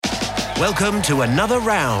Welcome to another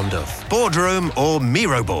round of Boardroom or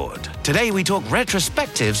Miro Board. Today we talk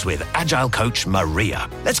retrospectives with Agile coach Maria.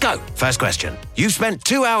 Let's go. First question. You've spent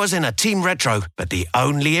 2 hours in a team retro, but the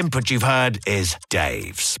only input you've heard is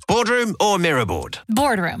Dave's. Boardroom or Miro Board?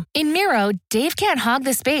 Boardroom. In Miro, Dave can't hog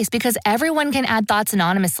the space because everyone can add thoughts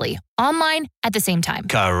anonymously, online, at the same time.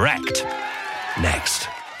 Correct. Next.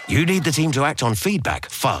 You need the team to act on feedback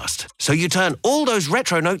fast, so you turn all those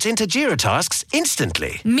retro notes into Jira tasks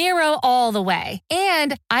instantly. Miro all the way.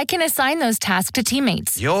 And I can assign those tasks to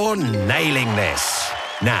teammates. You're nailing this.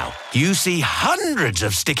 Now, you see hundreds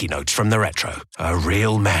of sticky notes from the retro. A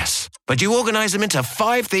real mess. But you organize them into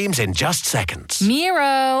 5 themes in just seconds.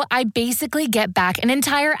 Miro, I basically get back an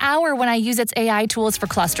entire hour when I use its AI tools for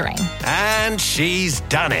clustering. And she's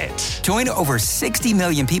done it. Join over 60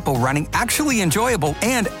 million people running actually enjoyable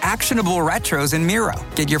and actionable retros in Miro.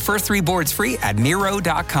 Get your first 3 boards free at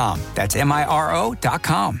Miro.com. That's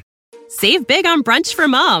Miro.com. Save big on brunch for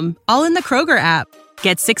mom, all in the Kroger app.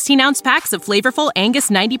 Get 16-ounce packs of flavorful Angus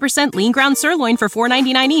 90% lean ground sirloin for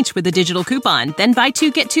 $4.99 each with a digital coupon. Then buy 2,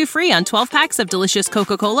 get 2 free on 12 packs of delicious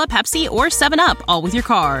Coca-Cola, Pepsi, or 7-Up, all with your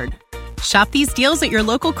card. Shop these deals at your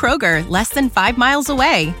local Kroger, less than 5 miles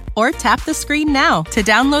away. Or tap the screen now to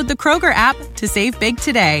download the Kroger app to save big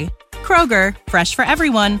today. Kroger, fresh for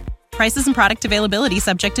everyone. Prices and product availability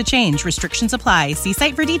subject to change. Restrictions apply. See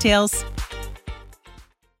site for details.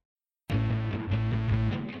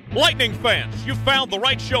 Lightning fans, you found the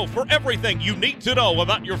right show for everything you need to know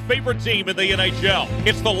about your favorite team in the NHL.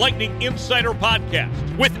 It's the Lightning Insider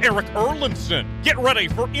Podcast with Eric Erlandson. Get ready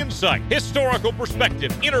for insight, historical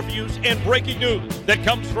perspective, interviews, and breaking news that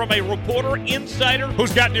comes from a reporter insider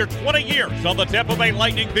who's got near 20 years on the Tampa Bay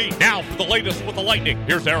Lightning beat. Now for the latest with the Lightning,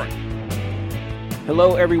 here's Eric.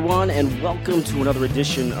 Hello, everyone, and welcome to another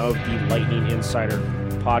edition of the Lightning Insider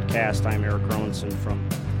Podcast. I'm Eric Erlandson from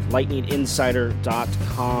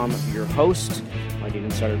LightningInsider.com, your host.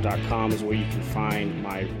 LightningInsider.com is where you can find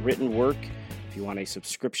my written work. If you want a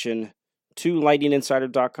subscription to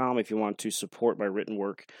LightningInsider.com, if you want to support my written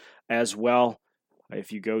work as well,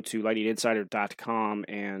 if you go to LightningInsider.com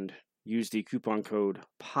and use the coupon code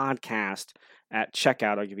PODCAST at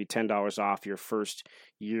checkout, I'll give you $10 off your first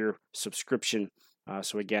year subscription.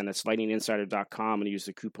 So again, that's LightningInsider.com and use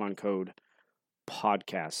the coupon code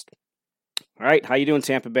PODCAST. All right, how you doing,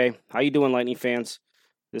 Tampa Bay? How you doing, Lightning fans?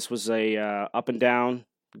 This was a up and down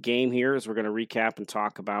game here as we're going to recap and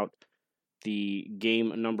talk about the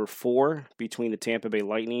game number 4 between the Tampa Bay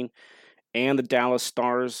Lightning and the Dallas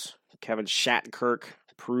Stars. Kevin Shattenkirk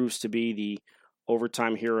proves to be the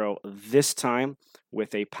overtime hero this time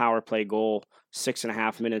with a power play goal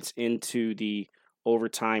 6.5 minutes into the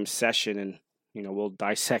overtime session. And, we'll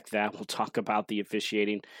dissect that. We'll talk about the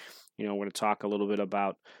officiating. We're going to talk a little bit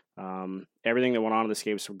about everything that went on in this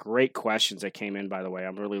game. Some great questions that came in, by the way.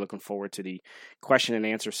 I'm really looking forward to the question and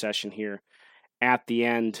answer session here at the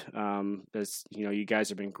end. As you guys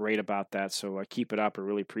have been great about that, so keep it up. I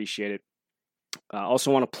really appreciate it. I also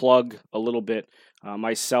want to plug a little bit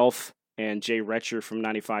myself and Jay Retcher from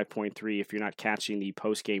 95.3. If you're not catching the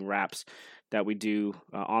post-game wraps that we do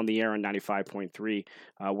on the air on 95.3,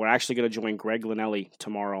 we're actually going to join Greg Linelli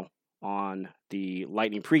tomorrow on the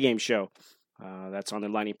Lightning pregame show. That's on the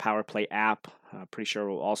Lightning Power Play app. Pretty sure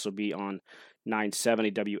it will also be on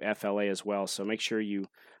 970 WFLA as well. So make sure you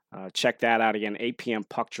check that out again. 8 p.m.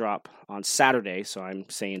 puck drop on Saturday. So I'm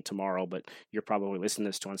saying tomorrow, but you're probably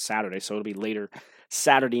listening to this on Saturday. So it'll be later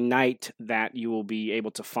Saturday night that you will be able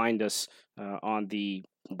to find us on the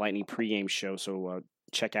Lightning pregame show. So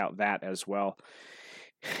check out that as well.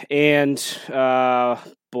 And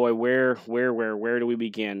boy, where do we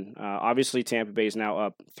begin? Obviously, Tampa Bay is now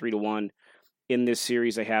up 3-1 in this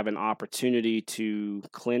series. They have an opportunity to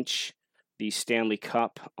clinch the Stanley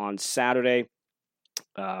Cup on Saturday.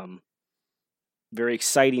 Very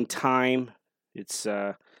exciting time. It's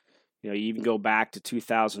you even go back to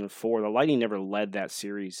 2004. The Lightning never led that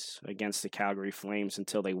series against the Calgary Flames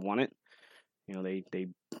until they won it. They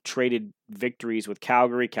traded victories with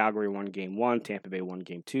Calgary. Calgary won Game 1. Tampa Bay won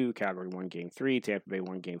Game 2. Calgary won Game 3. Tampa Bay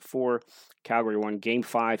won Game 4. Calgary won Game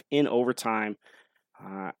 5 in overtime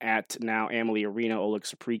at now Amalie Arena. Oleg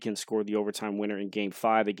Saprykin scored the overtime winner in Game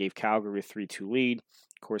 5. They gave Calgary a 3-2 lead.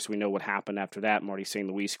 Of course, we know what happened after that. Marty St.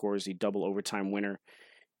 Louis scores the double overtime winner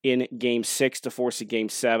in Game 6 to force a Game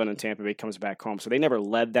 7, and Tampa Bay comes back home. So they never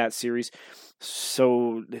led that series.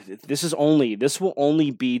 So this will only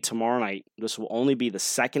be tomorrow night. This will only be the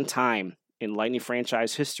second time in Lightning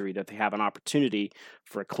franchise history that they have an opportunity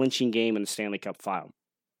for a clinching game in the Stanley Cup final.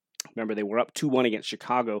 Remember, they were up 2-1 against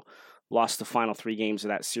Chicago, lost the final 3 games of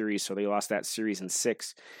that series, so they lost that series in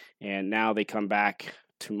 6. And now they come back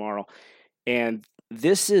tomorrow. And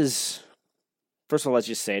this is, first of all, let's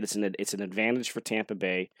just say it's an advantage for Tampa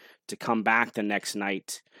Bay to come back the next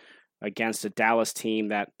night against a Dallas team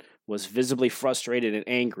that was visibly frustrated and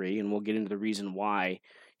angry, and we'll get into the reason why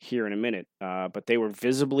here in a minute. But they were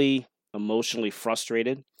visibly emotionally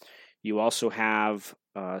frustrated. You also have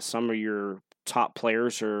some of your top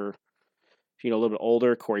players are, a little bit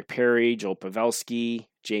older. Corey Perry, Joe Pavelski,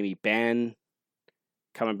 Jamie Benn,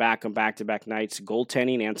 coming back on back-to-back nights.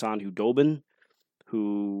 Goaltending, Anton Khudobin,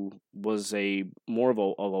 who was more of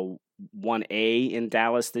a 1A in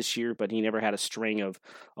Dallas this year, but he never had a string of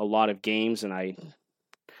a lot of games. And I'm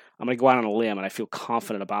going to go out on a limb, and I feel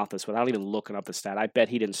confident about this without even looking up the stat. I bet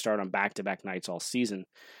he didn't start on back-to-back nights all season.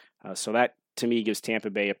 So that, to me, gives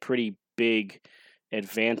Tampa Bay a pretty big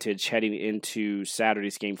advantage heading into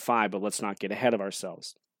Saturday's Game 5, but let's not get ahead of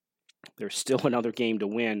ourselves. There's still another game to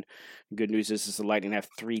win. Good news is the Lightning have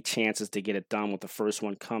 3 chances to get it done, with the first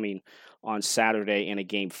one coming on Saturday in a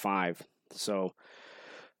Game 5. So,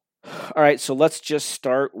 all right, so let's just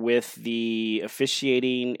start with the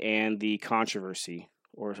officiating and the controversy,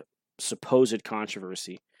 or supposed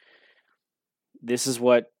controversy. This is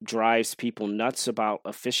what drives people nuts about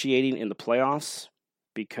officiating in the playoffs,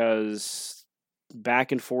 because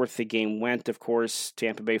back and forth the game went. Of course,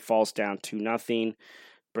 Tampa Bay falls down 2-0.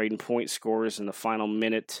 Brayden Point scores in the final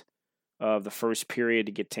minute of the first period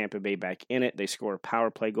to get Tampa Bay back in it. They score a power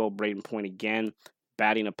play goal. Brayden Point again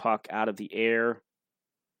batting a puck out of the air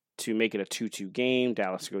to make it a 2-2 game.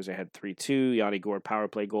 Dallas goes ahead 3-2. Yanni Gourde power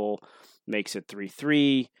play goal makes it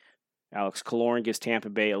 3-3. Alex Killorn gives Tampa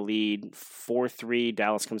Bay a lead 4-3.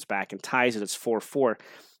 Dallas comes back and ties it. It's 4-4.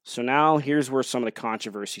 So now here's where some of the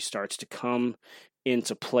controversy starts to come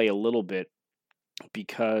into play a little bit,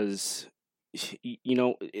 because,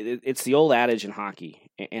 it's the old adage in hockey.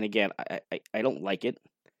 And again, I don't like it.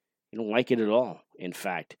 I don't like it at all, in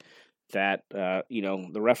fact, that,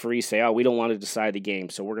 the referees say, we don't want to decide the game,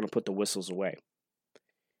 so we're going to put the whistles away.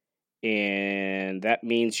 And that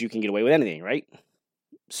means you can get away with anything, right?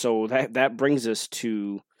 So that brings us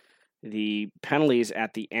to the penalties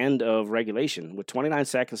at the end of regulation. With 29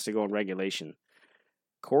 seconds to go in regulation,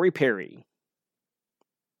 Corey Perry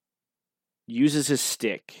uses his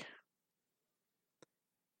stick.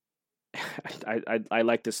 I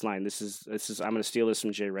like this line. This is I'm going to steal this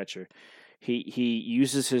from Jay Retcher. He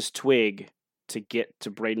uses his twig to get to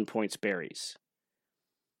Brayden Point's berries,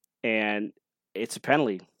 and it's a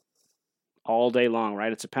penalty all day long,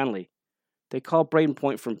 right? It's a penalty. They call Brayden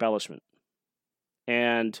Point for embellishment,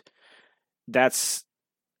 and that's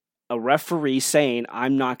a referee saying,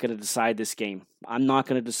 I'm not going to decide this game. I'm not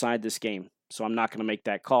going to decide this game, so I'm not going to make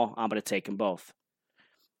that call. I'm going to take them both.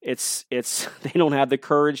 It's they don't have the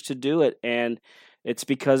courage to do it, and it's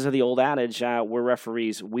because of the old adage, we're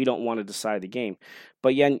referees, we don't want to decide the game.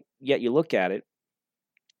 But yet you look at it,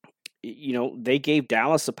 they gave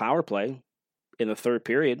Dallas a power play in the third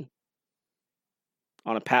period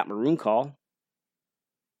on a Pat Maroon call,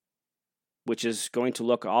 which is going to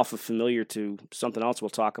look awful familiar to something else we'll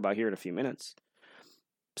talk about here in a few minutes.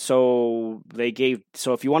 So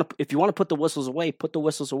if you want to put the whistles away, put the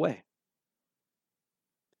whistles away.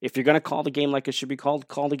 If you're going to call the game like it should be called,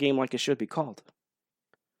 call the game like it should be called.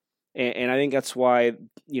 And I think that's why,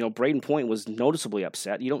 Brayden Point was noticeably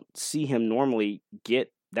upset. You don't see him normally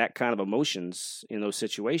get that kind of emotions in those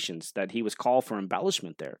situations, that he was called for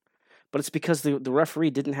embellishment there. But it's because the referee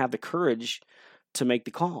didn't have the courage to make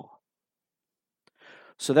the call.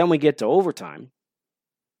 So then we get to overtime,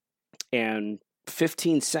 and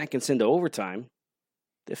 15 seconds into overtime,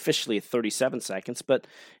 officially 37 seconds, but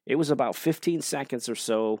it was about 15 seconds or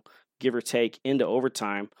so, give or take, into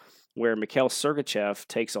overtime, where Mikhail Sergachev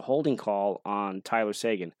takes a holding call on Tyler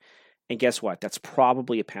Seguin. And guess what? That's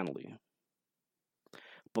probably a penalty.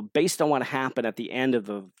 But based on what happened at the end of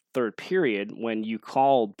the third period, when you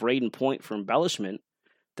call Brayden Point for embellishment,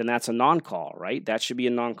 then that's a non-call, right? That should be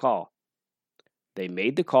a non-call. They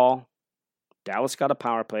made the call. Dallas got a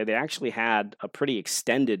power play. They actually had a pretty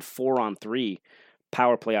extended 4-on-3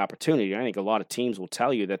 power play opportunity. I think a lot of teams will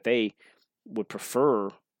tell you that they would prefer,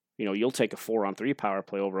 you'll take a 4-on-3 power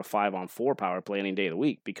play over a 5-on-4 power play any day of the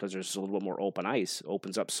week, because there's a little bit more open ice. It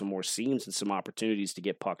opens up some more seams and some opportunities to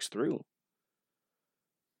get pucks through.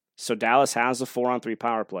 So Dallas has a 4-on-3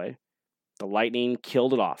 power play. The Lightning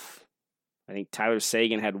killed it off. I think Tyler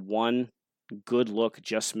Seguin had one good look,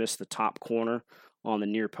 just missed the top corner on the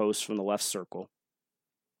near post from the left circle.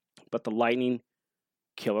 But the Lightning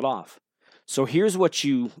kill it off. So here's what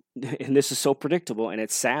and this is so predictable, and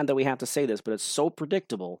it's sad that we have to say this, but it's so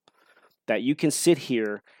predictable that you can sit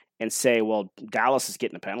here and say, well, Dallas is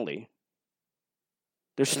getting a penalty.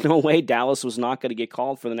 There's no way Dallas was not going to get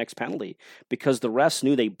called for the next penalty because the refs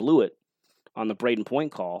knew they blew it on the Braden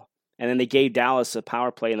Point call, and then they gave Dallas a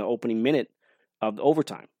power play in the opening minute of the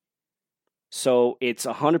overtime. So it's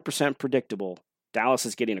 100% predictable Dallas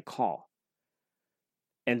is getting a call.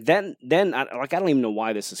 And then I don't even know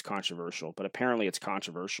why this is controversial, but apparently it's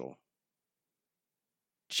controversial.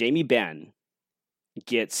 Jamie Benn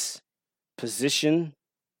gets position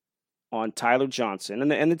on Tyler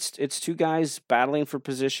Johnson, and it's two guys battling for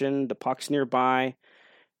position. The puck's nearby,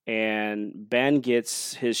 and Ben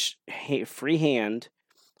gets his free hand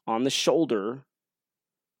on the shoulder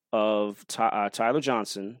of Tyler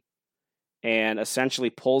Johnson and essentially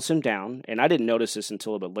pulls him down. And I didn't notice this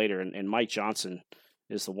until a bit later, and Mike Johnson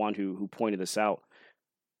is the one who pointed this out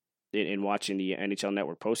in watching the NHL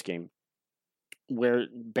Network postgame, where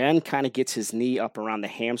Ben kind of gets his knee up around the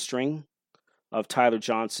hamstring of Tyler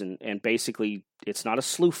Johnson, and basically it's not a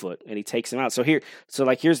slew foot, and he takes him out. So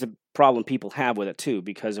here's the problem people have with it too,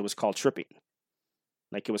 because it was called tripping.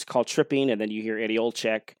 Like, it was called tripping, and then you hear Eddie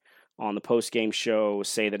Olczyk on the post-game show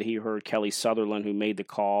say that he heard Kelly Sutherland, who made the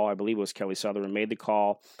call, I believe it was Kelly Sutherland, made the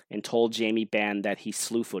call and told Jamie Benn that he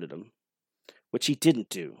slew-footed him, which he didn't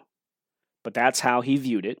do. But that's how he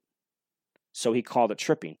viewed it, so he called it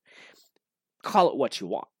tripping. Call it what you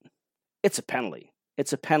want. It's a penalty.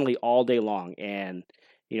 It's a penalty all day long, and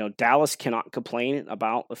Dallas cannot complain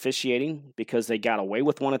about officiating because they got away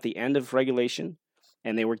with one at the end of regulation,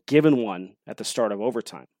 and they were given one at the start of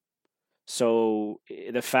overtime. So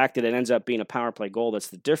the fact that it ends up being a power play goal, that's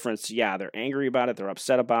the difference. Yeah, they're angry about it, they're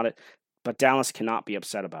upset about it, but Dallas cannot be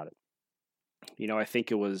upset about it. I think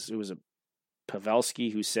it was a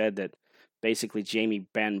Pavelski who said that basically Jamie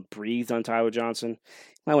Benn breathed on Tyler Johnson.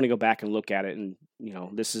 I want to go back and look at it, and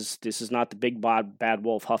this is not the big bad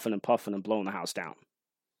wolf huffing and puffing and blowing the house down.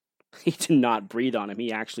 He did not breathe on him.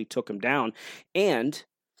 He actually took him down, and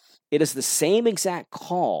it is the same exact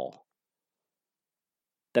call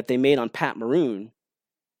that they made on Pat Maroon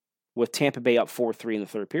with Tampa Bay up 4-3 in the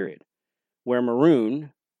third period, where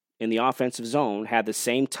Maroon in the offensive zone had the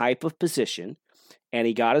same type of position, and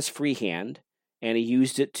he got his free hand, and he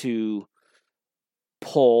used it to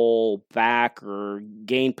pull back or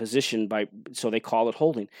gain position so they call it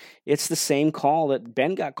holding. It's the same call that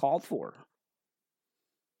Ben got called for.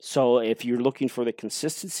 So if you're looking for the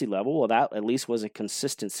consistency level, well, that at least was a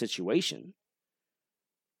consistent situation.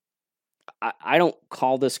 I don't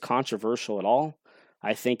call this controversial at all.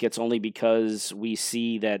 I think it's only because we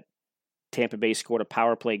see that Tampa Bay scored a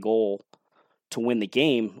power play goal to win the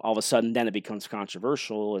game. All of a sudden, then it becomes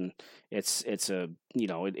controversial, and it's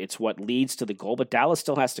what leads to the goal. But Dallas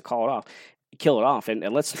still has to kill it off. And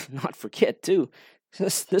let's not forget too,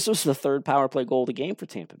 this was the third power play goal of the game for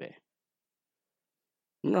Tampa Bay.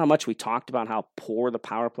 Remember how much we talked about how poor the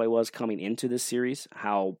power play was coming into this series,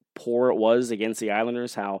 how poor it was against the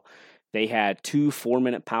Islanders, how they had 2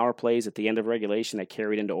 4-minute power plays at the end of regulation that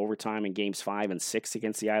carried into overtime in games 5 and 6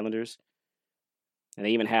 against the Islanders. And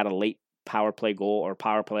they even had a late power play goal or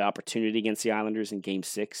power play opportunity against the Islanders in game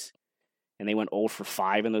 6. And they went 0 for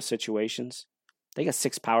 5 in those situations. They got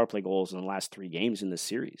 6 power play goals in the last 3 games in this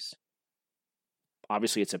series.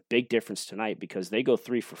 Obviously, it's a big difference tonight because they go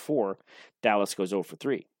 3 for 4. Dallas goes 0 for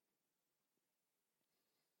 3.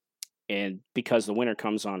 And because the winner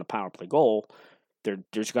comes on a power play goal,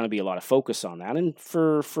 there's going to be a lot of focus on that, and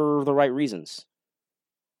for the right reasons.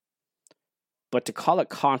 But to call it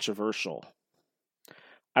controversial,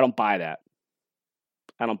 I don't buy that.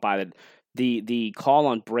 I don't buy that. The call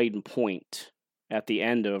on Braden Point at the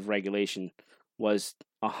end of regulation was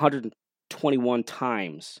 121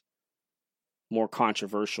 times more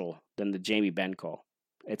controversial than the Jamie Benn call.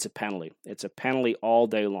 It's a penalty. It's a penalty all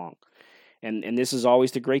day long. And this is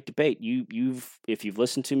always the great debate. If you've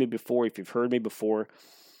listened to me before, if you've heard me before,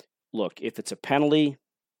 look, if it's a penalty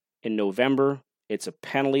in November, it's a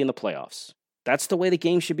penalty in the playoffs. That's the way the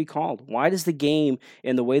game should be called. Why does the game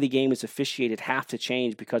and the way the game is officiated have to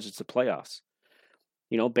change because it's the playoffs?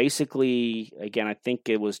 Basically, again, I think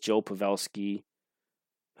it was Joe Pavelski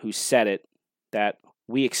who said it, that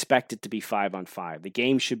we expect it to be 5-on-5. The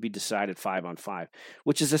game should be decided 5-on-5,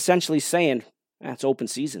 which is essentially saying, it's open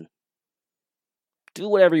season. Do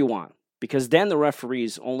whatever you want, because then the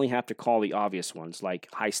referees only have to call the obvious ones, like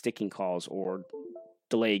high sticking calls or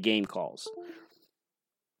delay game calls.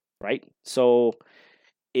 Right? So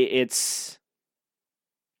to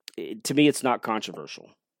me, it's not controversial.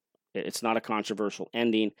 It's not a controversial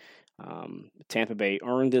ending. Tampa Bay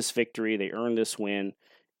earned this victory. They earned this win,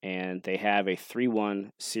 and they have a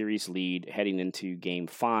 3-1 series lead heading into Game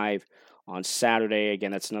 5 on Saturday.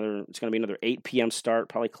 Again, it's going to be another 8 p.m. start,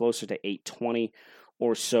 probably closer to 8:20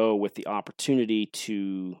 or so with the opportunity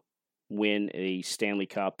to win a Stanley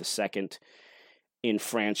Cup, the second in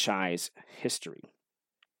franchise history.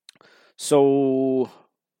 So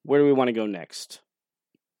where do we want to go next?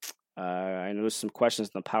 I know there's some questions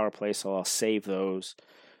in the power play, so I'll save those.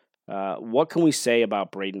 What can we say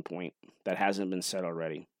about Brayden Point that hasn't been said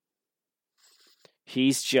already?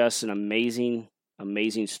 He's just an amazing,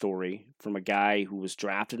 amazing story from a guy who was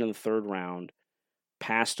drafted in the third round,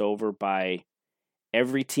 passed over by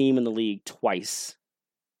every team in the league twice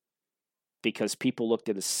because people looked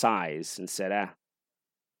at his size and said,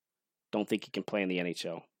 don't think he can play in the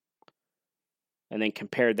NHL. And then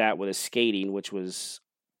compared that with his skating, which was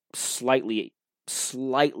slightly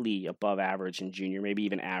above average in junior, maybe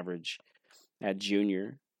even average at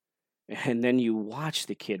junior. And then you watch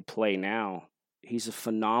the kid play now. He's a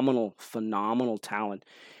phenomenal, phenomenal talent.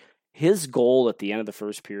 His goal at the end of the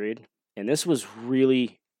first period, and this was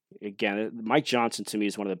really, again, Mike Johnson to me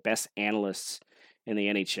is one of the best analysts in the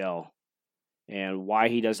NHL. And why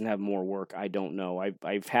he doesn't have more work, I don't know.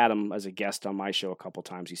 I've had him as a guest on my show a couple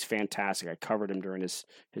times. He's fantastic. I covered him during his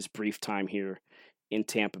brief time here in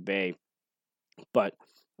Tampa Bay. But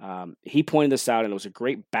he pointed this out, and it was a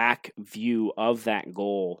great back view of that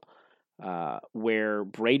goal where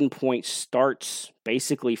Brayden Point starts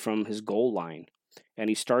basically from his goal line, and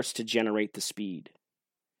he starts to generate the speed.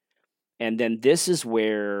 And then this is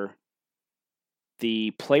where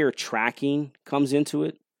the player tracking comes into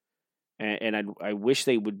it. And I wish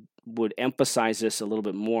they would emphasize this a little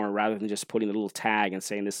bit more rather than just putting a little tag and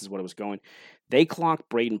saying this is what it was going. They clocked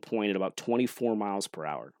Brayden Point at about 24 miles per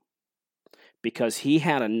hour because he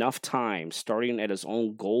had enough time starting at his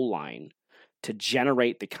own goal line to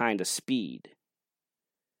generate the kind of speed.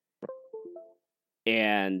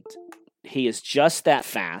 And he is just that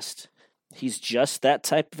fast. He's just that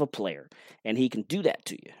type of a player, and he can do that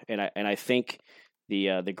to you. And I think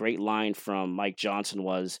the great line from Mike Johnson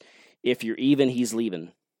was, "If you're even, he's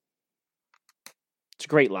leaving." It's a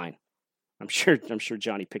great line. I'm sure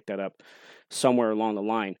Johnny picked that up somewhere along the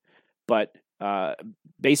line. But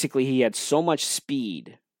basically, he had so much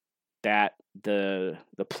speed that the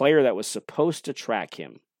player that was supposed to track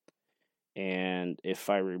him, and if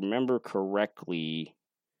I remember correctly,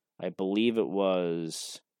 I believe it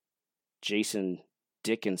was Jason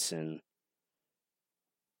Dickinson.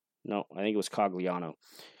 No, I think it was Cogliano.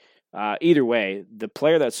 Either way, the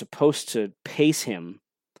player that's supposed to pace him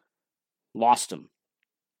lost him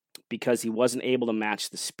because he wasn't able to match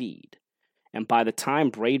the speed. And by the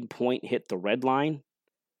time Brayden Point hit the red line,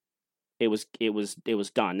 it was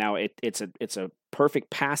done. Now it's a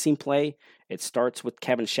perfect passing play. It starts with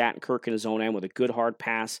Kevin Shattenkirk in his own end with a good hard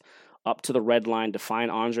pass up to the red line to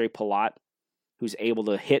find Andre Palat, who's able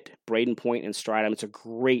to hit Brayden Point in stride. I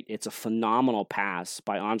mean, it's a phenomenal pass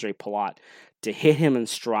by Andre Palat to hit him in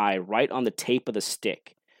stride right on the tape of the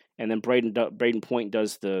stick. And then Brayden Point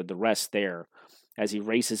does the rest there as he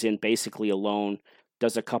races in basically alone,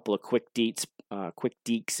 does a couple of quick dekes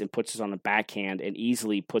and puts it on the backhand and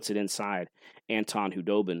easily puts it inside Anton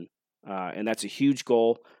Khudobin. And that's a huge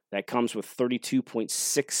goal that comes with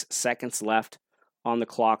 32.6 seconds left on the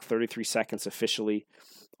clock, 33 seconds officially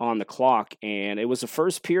on the clock. And it was the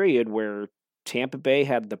first period where Tampa Bay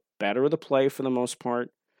had the better of the play for the most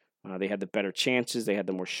part. They had the better chances. They had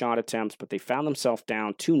the more shot attempts, but they found themselves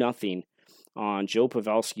down 2-0 on Joe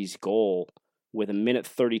Pavelski's goal with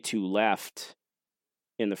 1:32 left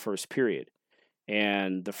in the first period.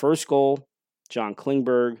 And the first goal, John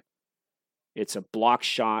Klingberg, it's a block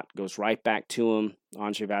shot, goes right back to him.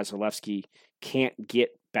 Andrei Vasilevsky can't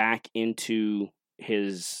get back into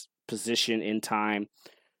his position in time.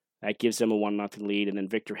 That gives them a 1-0 lead. And then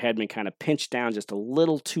Victor Hedman kind of pinched down just a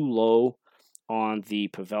little too low on the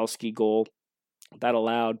Pavelski goal. That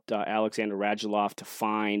allowed Alexander Radulov to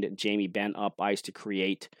find Jamie Benn up ice to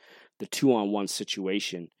create the 2-on-1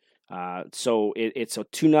 situation. So it's a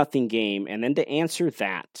 2-0 game. And then to answer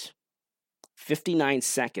that, 59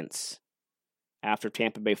 seconds after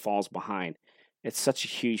Tampa Bay falls behind, it's such a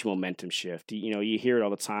huge momentum shift. You know, you hear it all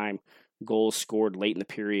the time, goals scored late in the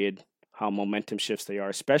period, how momentum shifts they are,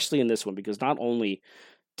 especially in this one, because not only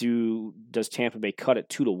does Tampa Bay cut it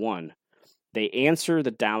 2-1, they answer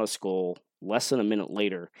the Dallas goal less than a minute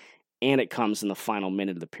later, and it comes in the final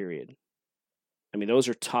minute of the period. I mean, those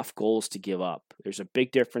are tough goals to give up. There's a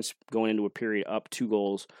big difference going into a period up 2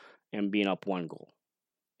 goals and being up 1 goal.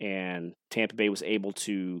 And Tampa Bay was able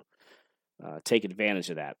to take advantage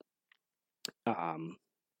of that.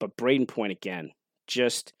 But Brayden Point, again,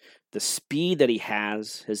 just the speed that he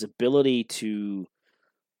has, his ability to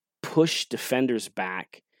push defenders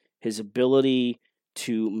back, his ability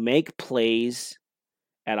to make plays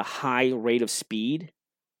at a high rate of speed,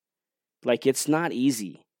 Like, it's not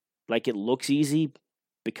easy. Like, it looks easy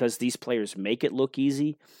because these players make it look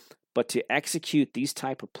easy, but to execute these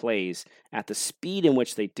type of plays at the speed in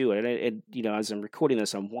which they do it, and as I'm recording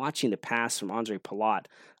this, I'm watching the pass from Andre Palat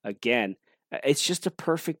again. It's just a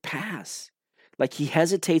perfect pass. Like, he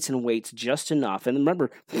hesitates and waits just enough. And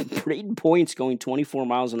remember, Brayden Point's going 24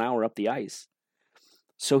 miles an hour up the ice.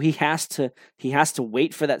 So he has to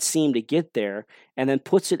wait for that seam to get there and then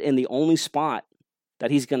puts it in the only spot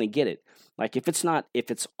that he's going to get it. Like, if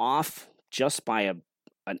it's off just by an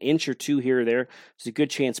inch or two here or there, there's a good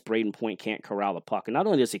chance Brayden Point can't corral the puck. And not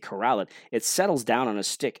only does he corral it, it settles down on his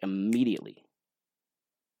stick immediately.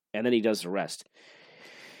 And then he does the rest.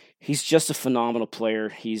 He's just a phenomenal player.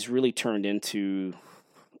 He's really turned into,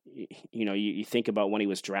 you think about when he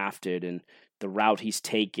was drafted and the route he's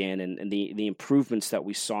taken and the improvements that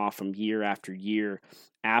we saw from year after year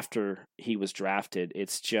after he was drafted.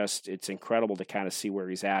 It's incredible to kind of see where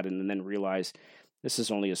he's at and then realize this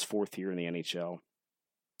is only his 4th year in the NHL.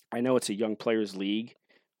 I know it's a young players league,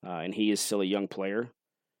 and he is still a young player,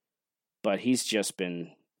 but he's just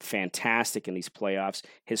been fantastic in these playoffs.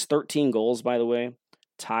 His 13 goals, by the way,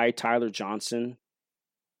 tied Tyler Johnson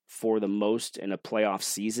for the most in a playoff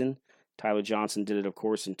season. Tyler Johnson did it, of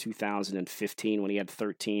course, in 2015 when he had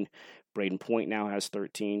 13. Brayden Point now has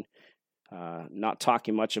 13. Not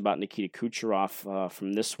talking much about Nikita Kucherov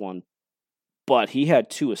from this one, but he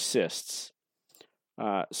had 2 assists.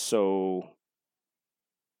 Nikita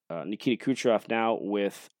Kucherov now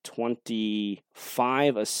with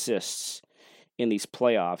 25 assists in these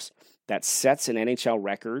playoffs. That sets an NHL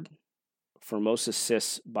record for most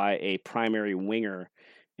assists by a primary winger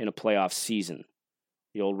in a playoff season.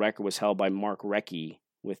 The old record was held by Mark Recchi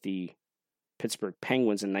with the Pittsburgh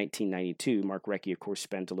Penguins in 1992. Mark Recchi, of course,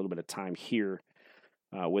 spent a little bit of time here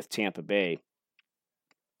with Tampa Bay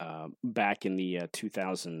back in the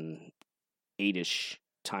 2008-ish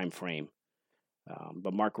time frame.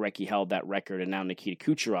 But Mark Recchi held that record, and now Nikita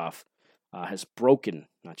Kucherov has broken,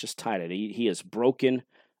 not just tied it, he has broken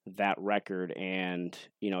that record. And,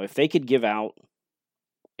 if they could give out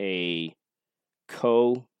a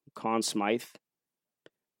Conn Smythe,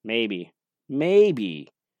 maybe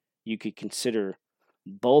you could consider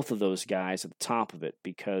both of those guys at the top of it,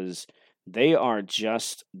 because they are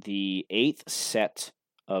just the 8th set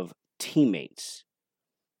of teammates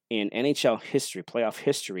in NHL history, playoff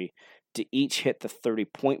history, to each hit the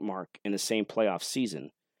 30-point mark in the same playoff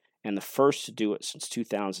season, and the first to do it since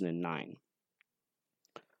 2009.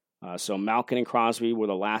 So Malkin and Crosby were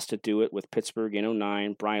the last to do it with Pittsburgh in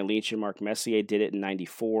 2009. Brian Leetch and Mark Messier did it in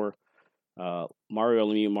 94. Mario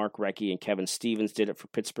Lemieux, Mark Recchi, and Kevin Stevens did it for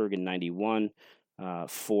Pittsburgh in 91.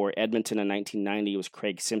 For Edmonton in 1990, it was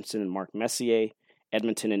Craig Simpson and Mark Messier.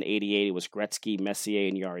 Edmonton in 88, it was Gretzky, Messier,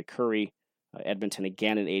 and Jari Kurri. Edmonton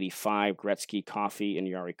again in 85, Gretzky, Coffey, and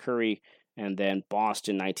Jari Kurri. And then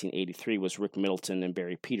Boston 1983 was Rick Middleton and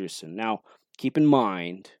Barry Peterson. Now, keep in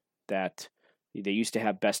mind that they used to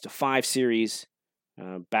have best-of-5 series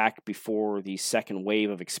back before the second wave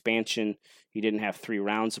of expansion. You didn't have 3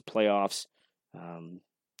 rounds of playoffs.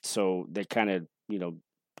 So that kind of,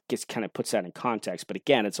 puts that in context. But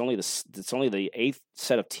again, it's only the 8th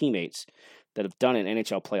set of teammates that have done it in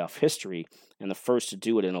NHL playoff history, and the first to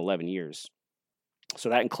do it in 11 years. So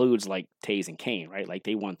that includes like Taves and Kane, right? Like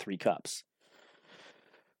they won 3 cups.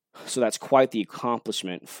 So that's quite the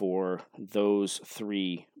accomplishment for those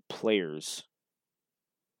 3 players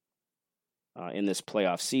in this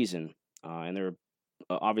playoff season. And they're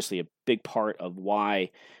obviously a big part of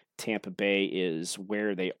why Tampa Bay is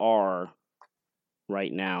where they are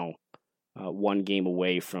right now, 1 game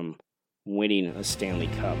away from winning a Stanley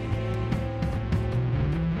Cup.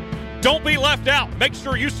 Don't be left out. Make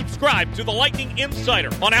sure you subscribe to the Lightning Insider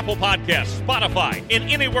on Apple Podcasts, Spotify, and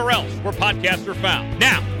anywhere else where podcasts are found.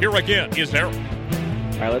 Now, here again is Eric.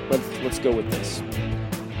 All right, let's go with this.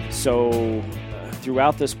 So,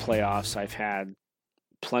 throughout this playoffs, I've had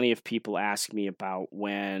plenty of people ask me about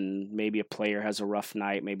when maybe a player has a rough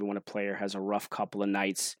night, maybe when a player has a rough couple of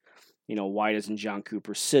nights. Why doesn't John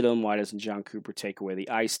Cooper sit him? Why doesn't John Cooper take away the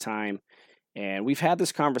ice time? And we've had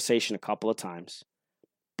this conversation a couple of times,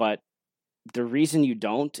 but the reason you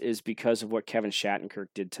don't is because of what Kevin Shattenkirk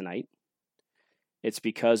did tonight. It's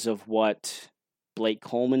because of what Blake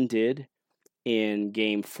Coleman did in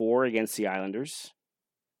Game 4 against the Islanders.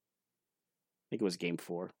 I think it was Game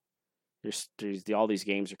 4. All these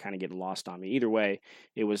games are kind of getting lost on me. Either way,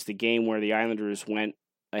 it was the game where the Islanders went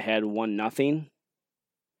ahead 1-0.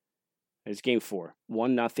 It was Game 4,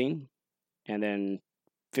 1-0, and then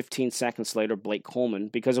 15 seconds later, Blake Coleman,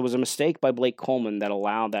 because it was a mistake by Blake Coleman that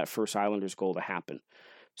allowed that first Islanders goal to happen.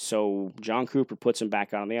 So John Cooper puts him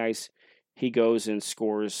back out on the ice. he goes and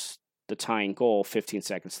scores the tying goal 15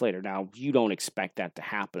 seconds later. Now, you don't expect that to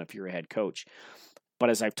happen if you're a head coach. But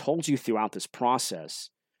as I've told you throughout this process,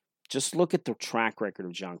 just look at the track record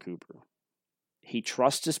of John Cooper. He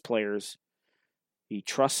trusts his players. He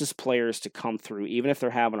trusts his players to come through, even if they're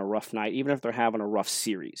having a rough night, even if they're having a rough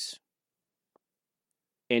series.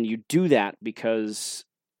 And you do that because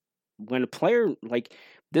when a player, like,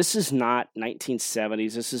 this is not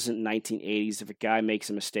 1970s, this isn't 1980s. If a guy makes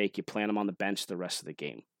a mistake, you plant him on the bench the rest of the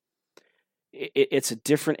game. It's a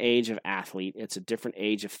different age of athlete. It's a different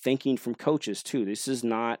age of thinking from coaches, too. This is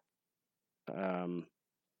not, the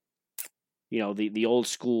old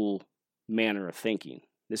school manner of thinking.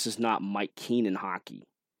 This is not Mike Keenan hockey,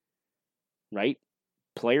 right?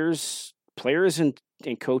 Players and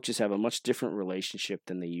coaches have a much different relationship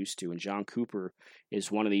than they used to. And John Cooper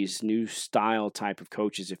is one of these new style type of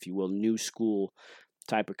coaches, if you will, new school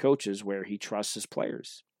type of coaches where he trusts his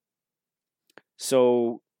players.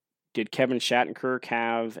 So did Kevin Shattenkirk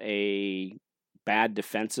have a bad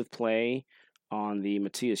defensive play on the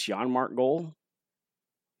Matthias Janmark goal?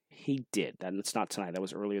 He did. That's not tonight. That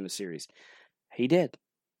was earlier in the series. He did.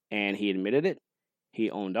 And he admitted it.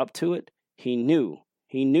 He owned up to it. He knew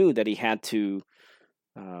that he had to,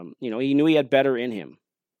 he knew he had better in him.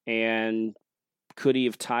 And could he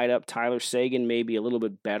have tied up Tyler Seguin maybe a little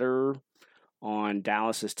bit better on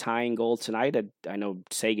Dallas's tying goal tonight? I know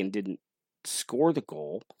Seguin didn't score the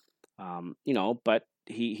goal, but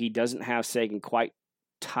he doesn't have Seguin quite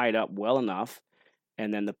tied up well enough.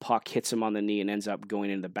 And then the puck hits him on the knee and ends up going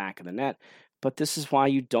into the back of the net. But this is why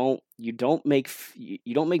you don't make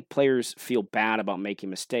players feel bad about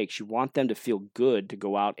making mistakes. You want them to feel good to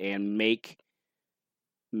go out and make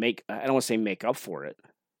I don't want to say make up for it,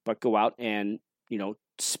 but go out and,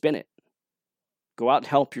 spin it. Go out and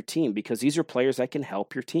help your team, because these are players that can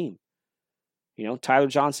help your team. Tyler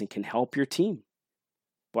Johnson can help your team.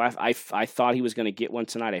 Well, I thought he was going to get one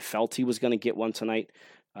tonight. I felt he was going to get one tonight.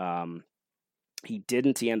 He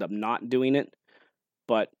didn't. He ended up not doing it.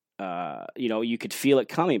 But you could feel it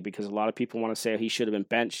coming, because a lot of people want to say he should have been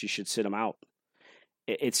benched. You should sit him out.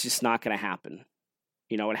 It's just not going to happen.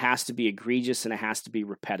 It has to be egregious and it has to be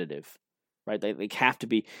repetitive, right? They have to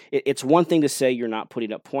be. It's one thing to say you're not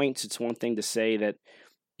putting up points. It's one thing to say that,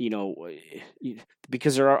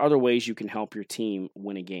 because there are other ways you can help your team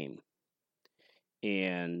win a game.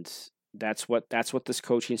 And that's what this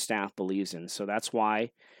coaching staff believes in. So that's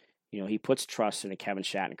why, he puts trust in a Kevin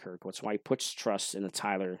Shattenkirk. That's why he puts trust in a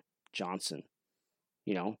Tyler Johnson.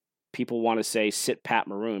 People want to say sit Pat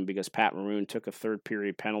Maroon because Pat Maroon took a third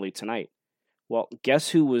period penalty tonight. Well, guess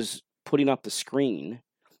who was putting up the screen,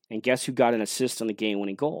 and guess who got an assist on the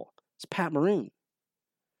game-winning goal? It's Pat Maroon.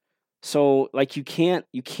 So, you can't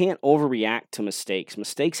overreact to mistakes.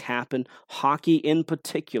 Mistakes happen. Hockey, in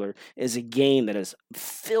particular, is a game that is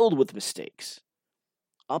filled with mistakes.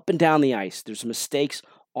 Up and down the ice, there's mistakes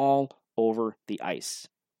all over the ice.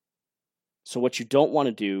 So what you don't want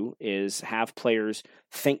to do is have players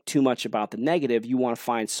think too much about the negative. You want to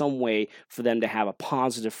find some way for them to have a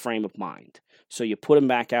positive frame of mind. So you put them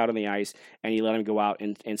back out on the ice and you let them go out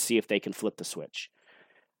and see if they can flip the switch.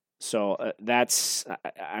 So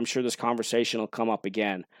I'm sure this conversation will come up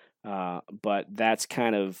again, but that's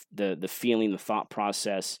kind of the feeling, the thought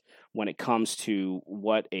process when it comes to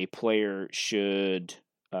what a player should,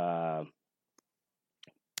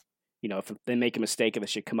 if they make a mistake, if they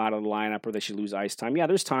should come out of the lineup or they should lose ice time. Yeah,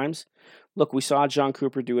 there's times. Look, we saw John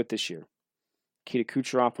Cooper do it this year. Nikita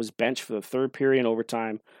Kucherov was benched for the third period in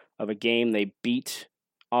overtime of a game they beat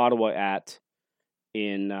Ottawa at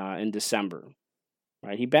in December.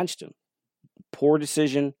 Right, he benched him. Poor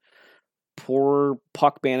decision, poor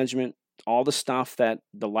puck management, all the stuff that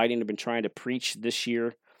the Lightning have been trying to preach this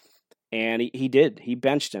year, and he did. He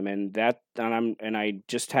benched him, and I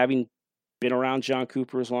just having been around John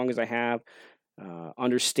Cooper as long as I have,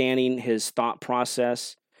 understanding his thought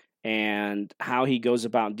process and how he goes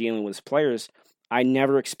about dealing with his players, I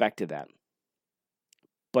never expected that.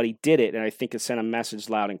 But he did it, and I think it sent a message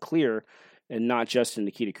loud and clear, and not just in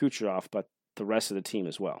Nikita Kucherov, but the rest of the team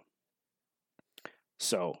as well.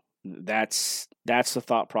 So that's the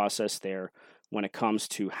thought process there when it comes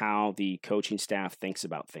to how the coaching staff thinks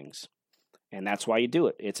about things. And that's why you do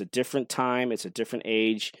it. It's a different time. It's a different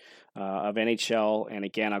age of NHL. And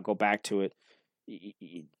again, I'll go back to it.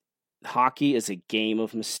 Hockey is a game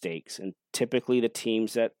of mistakes. And typically the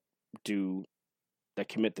teams that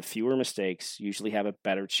commit the fewer mistakes usually have a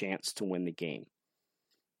better chance to win the game.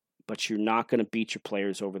 But you're not going to beat your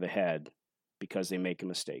players over the head because they make a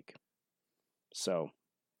mistake. So,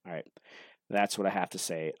 all right. That's what I have to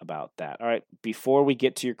say about that. All right, before we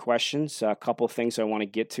get to your questions, a couple of things I want to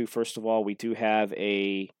get to. First of all, we do have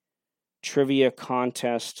a trivia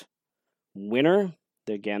contest winner.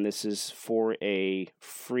 Again, this is for a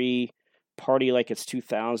free Party Like It's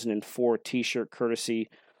 2004 t-shirt courtesy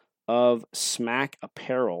of Smack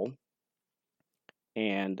Apparel.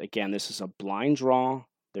 And again, this is a blind draw.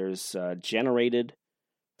 There's generated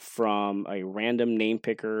from a random name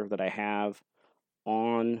picker that I have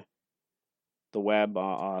on the web.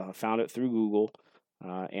 I found it through Google.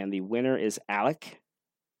 And the winner is Alec.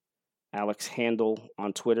 Alec's handle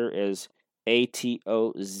on Twitter is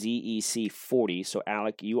ATOZEC40. So,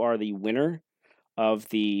 Alec, you are the winner of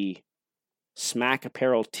the Smack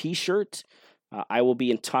Apparel t-shirt. I will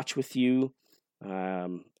be in touch with you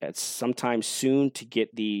at sometime soon to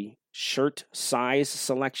get the shirt size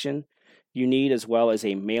selection you need, as well as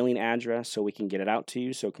a mailing address so we can get it out to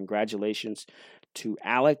you. So congratulations to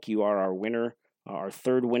Alec. You are our winner, our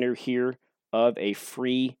third winner here of a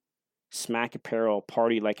free Smack Apparel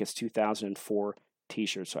Party Like It's 2004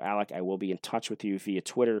 t-shirt. So Alec, I will be in touch with you via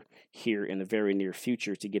Twitter here in the very near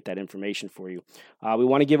future to get that information for you. We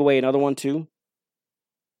want to give away another one too.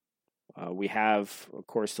 We have, of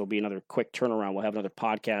course, there'll be another quick turnaround. We'll have another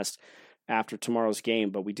podcast after tomorrow's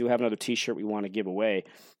game, but we do have another t-shirt we want to give away.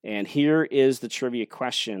 And here is the trivia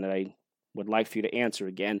question that I would like for you to answer.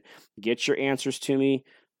 Again, get your answers to me.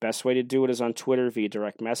 Best way to do it is on Twitter via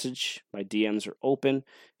direct message. My DMs are open.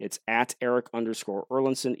 It's at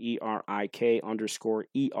Eric_Erlandson,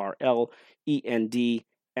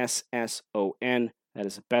 ERIK_ERLENDSSON. That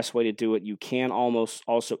is the best way to do it. You can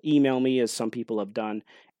also email me, as some people have done,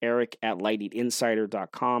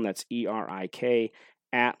 Eric@lightninginsider.com. That's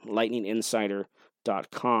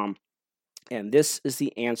ERIK@lightninginsider.com. And this is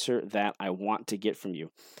the answer that I want to get from you.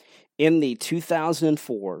 In the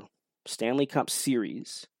 2004 Stanley Cup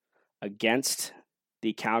Series against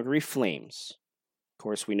the Calgary Flames, of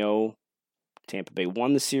course, we know Tampa Bay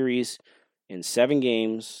won the series in 7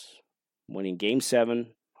 games, winning Game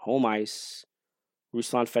 7, home ice.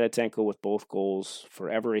 Ruslan Fedotenko with both goals,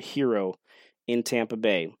 forever a hero in Tampa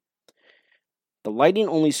Bay. The Lightning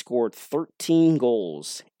only scored 13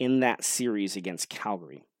 goals in that series against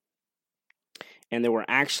Calgary. And there were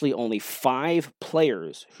actually only 5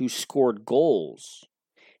 players who scored goals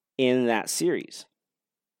in that series.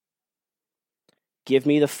 Give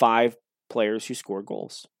me the 5 players who scored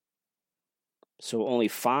goals. So only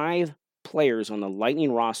 5 players on the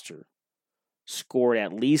Lightning roster scored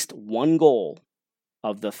at least 1 goal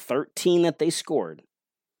of the 13 that they scored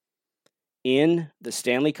in the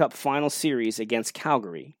Stanley Cup Final Series against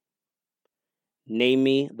Calgary. Name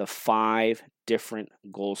me the 5 different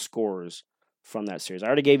goal scorers from that series. I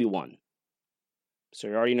already gave you one. So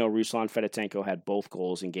you already know Ruslan Fedotenko had both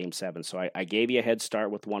goals in Game 7. So I gave you a head start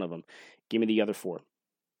with one of them. Give me the other 4.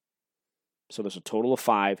 So there's a total of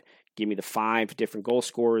 5. Give me the 5 different goal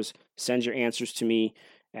scorers. Send your answers to me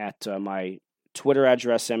at my Twitter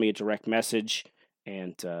address. Send me a direct message.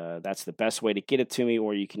 And that's the best way to get it to me,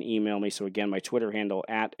 or you can email me. So again, my Twitter handle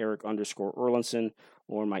at Eric_Erlandson,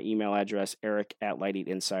 or my email address,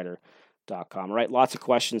 Eric@lightninginsider.com. All right, lots of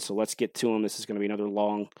questions, so let's get to them. This is going to be another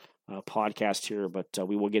long podcast here, but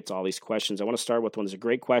we will get to all these questions. I want to start with one. There's a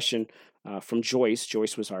great question from Joyce.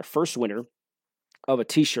 Joyce was our first winner of a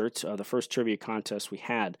t-shirt, the first trivia contest we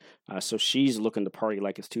had. So she's looking to party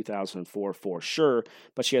like it's 2004 for sure,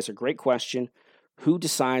 but she has a great question. Who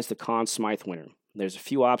decides the Conn Smythe winner? There's a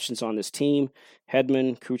few options on this team: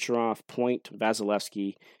 Hedman, Kucherov, Point,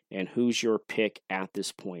 Vasilevsky, and who's your pick at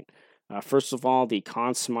this point? First of all, the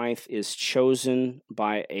Conn Smythe is chosen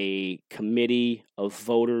by a committee of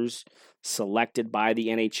voters selected by the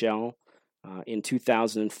NHL. In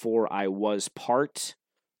 2004, I was part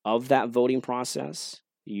of that voting process.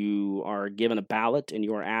 You are given a ballot and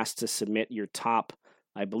you are asked to submit your top,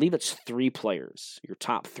 I believe it's 3 players, your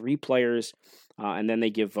top 3 players, and then they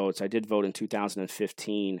give votes. I did vote in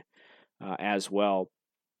 2015 as well.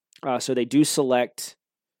 So they do select.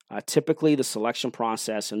 Typically, the selection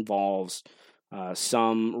process involves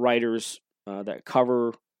some writers that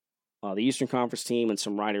cover the Eastern Conference team and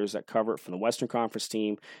some writers that cover it from the Western Conference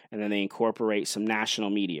team, and then they incorporate some national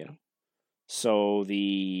media. So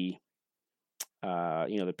the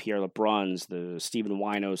Pierre LeBruns, the Stephen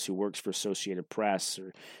Winos, who works for Associated Press,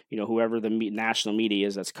 or whoever the national media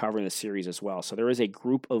is that's covering the series as well. So there is a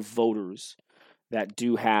group of voters that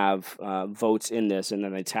do have votes in this, and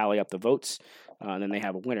then they tally up the votes, and then they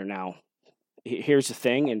have a winner. Now, here's the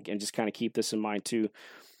thing, and just kind of keep this in mind too.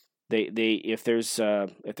 If there's a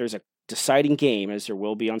deciding game, as there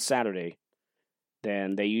will be on Saturday,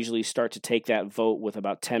 then they usually start to take that vote with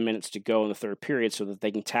about 10 minutes to go in the third period so that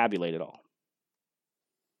they can tabulate it all.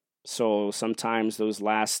 So sometimes those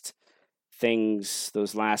last 10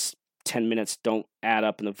 minutes don't add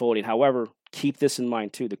up in the voting. However, keep this in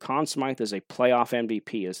mind too. The Conn Smythe is a playoff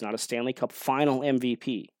MVP. It's not a Stanley Cup final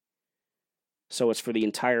MVP. So it's for the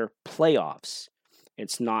entire playoffs.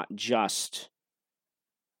 It's not just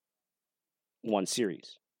one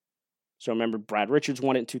series. So remember, Brad Richards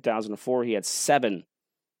won it in 2004. He had 7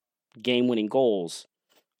 game-winning goals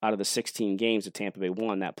out of the 16 games that Tampa Bay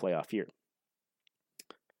won that playoff year.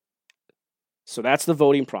 So that's the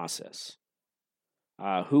voting process.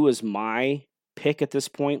 Who is my pick at this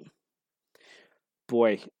point?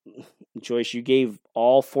 Boy, Joyce, you gave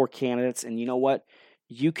all 4 candidates, and you know what?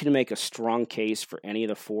 You can make a strong case for any of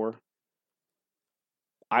the 4.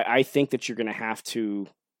 I think that you're going to have to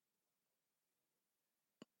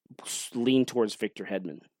lean towards Victor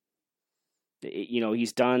Hedman.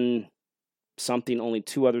 He's done something only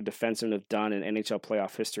 2 other defensemen have done in NHL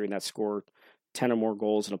playoff history, and that's scored 10 or more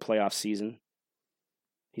goals in a playoff season.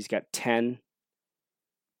 He's got 10.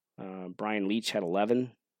 Brian Leetch had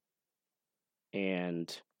 11.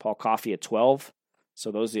 And Paul Coffey had 12.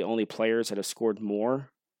 So those are the only players that have scored more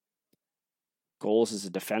goals as a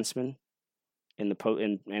defenseman in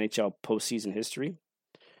NHL postseason history.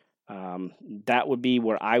 That would be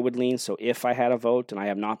where I would lean. So if I had a vote, and I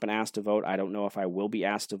have not been asked to vote, I don't know if I will be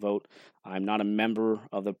asked to vote. I'm not a member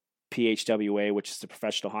of the PHWA, which is the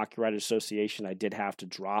Professional Hockey Writers Association. I did have to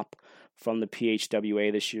drop from the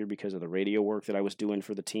PHWA this year because of the radio work that I was doing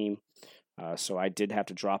for the team. So I did have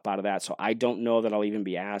to drop out of that. So I don't know that I'll even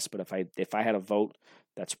be asked, but if I had a vote,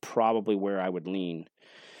 that's probably where I would lean.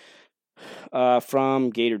 From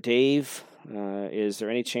Gator Dave, is there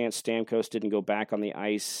any chance Stamkos didn't go back on the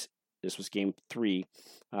ice? This was game 3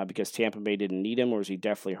 because Tampa Bay didn't need him, or is he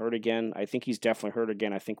definitely hurt again? I think he's definitely hurt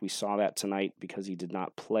again. I think we saw that tonight because he did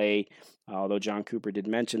not play, although John Cooper did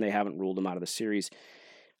mention they haven't ruled him out of the series.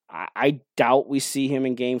 I doubt we see him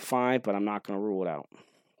in game 5, but I'm not going to rule it out.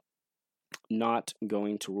 Not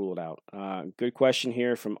going to rule it out. Good question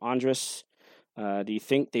here from Andres. Do you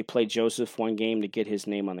think they played Joseph one game to get his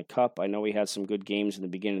name on the cup? I know he had some good games in the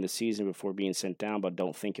beginning of the season before being sent down, but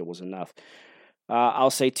don't think it was enough. I'll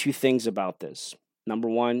say 2 things about this. Number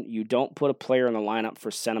 1, you don't put a player in the lineup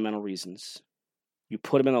for sentimental reasons. You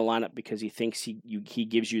put him in the lineup because he thinks he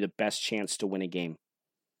gives you the best chance to win a game.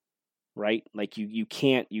 Right? Like you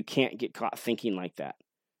can't get caught thinking like that.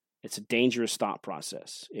 It's a dangerous thought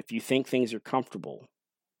process. If you think things are comfortable,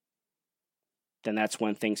 then that's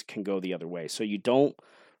when things can go the other way. So you don't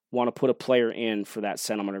want to put a player in for that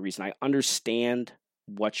sentimental reason. I understand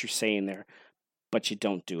what you're saying there, but you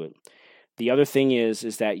don't do it. The other thing is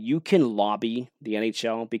that you can lobby the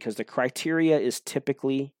NHL because the criteria is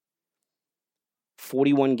typically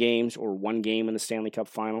 41 games or 1 game in the Stanley Cup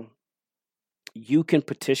final. You can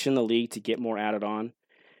petition the league to get more added on.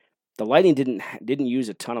 The Lightning didn't use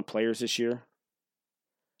a ton of players this year.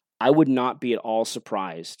 I would not be at all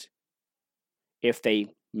surprised if they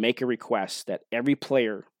make a request that every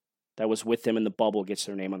player that was with them in the bubble gets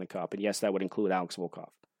their name on the cup. And yes, that would include Alex Volkov,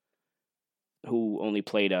 who only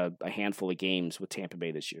played a handful of games with Tampa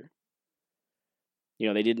Bay this year.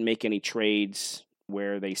 They didn't make any trades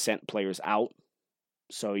where they sent players out.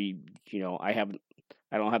 So I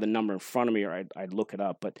don't have the number in front of me, or I'd look it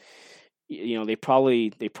up, but they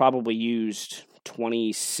probably used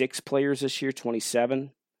 26 players this year,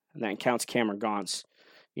 27, and that counts Cameron Gaunce.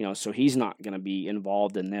 So he's not going to be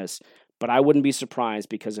involved in this. But I wouldn't be surprised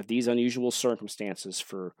because of these unusual circumstances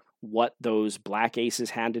for what those Black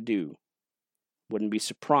Aces had to do. Wouldn't be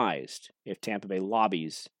surprised if Tampa Bay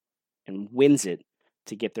lobbies and wins it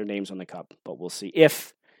to get their names on the cup. But we'll see.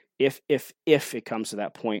 If it comes to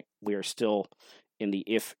that point, we are still in the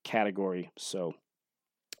if category. So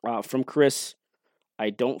from Chris,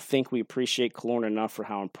 I don't think we appreciate Killorn enough for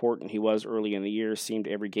how important he was early in the year. Seemed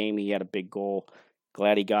every game he had a big goal.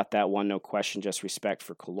 Glad he got that one, no question, just respect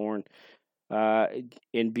for Killorn.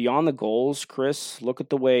 And beyond the goals, Chris, look at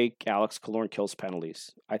the way Alex Killorn kills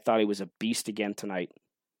penalties. I thought he was a beast again tonight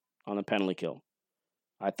on the penalty kill.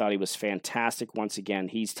 I thought he was fantastic once again.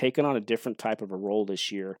 He's taken on a different type of a role this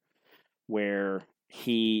year where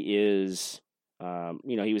he is,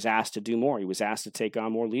 he was asked to do more. He was asked to take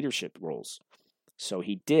on more leadership roles. So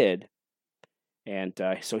he did. And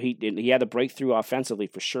so he had the breakthrough offensively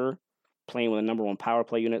for sure. Playing with a number 1 power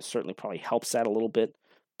play unit certainly probably helps that a little bit.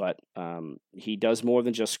 But he does more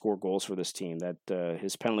than just score goals for this team. That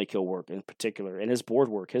his penalty kill work in particular, and his board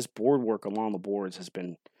work along the boards has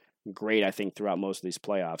been great, I think, throughout most of these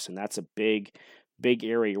playoffs. And that's a big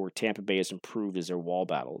area where Tampa Bay has improved is their wall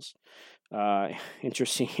battles.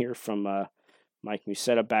 Interesting here from Mike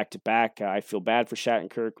Musetta back-to-back. I feel bad for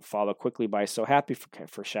Shattenkirk, followed quickly by so happy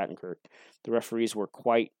for Shattenkirk. The referees were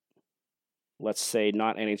quite, let's say,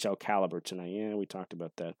 not NHL caliber tonight. Yeah, we talked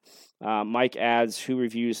about that. Mike adds, who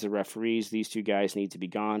reviews the referees? These two guys need to be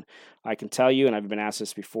gone. I can tell you, and I've been asked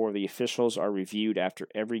this before, the officials are reviewed after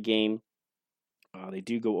every game. They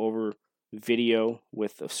do go over video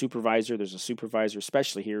with a supervisor. There's a supervisor,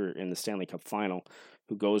 especially here in the Stanley Cup Final,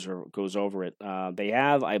 who goes over it.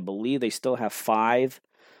 I believe they still have 5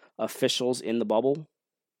 officials in the bubble.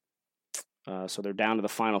 So they're down to the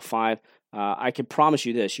final 5. I can promise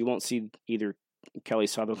you this, you won't see either Kelly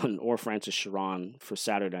Sutherland or Francis Chiron for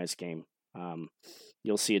Saturday night's game.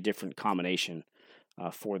 You'll see a different combination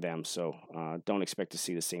for them, so don't expect to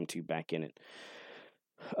see the same 2 back in it.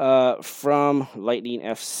 From Lightning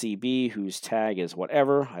FCB, whose tag is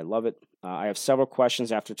whatever. I love it. I have several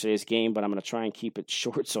questions after today's game, but I'm going to try and keep it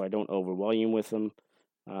short so I don't overwhelm you with them.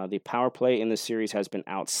 The power play in this series has been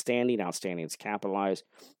outstanding. Outstanding, it's capitalized.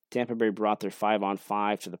 Tampa Bay brought their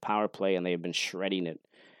 5-on-5 to the power play, and they have been shredding it.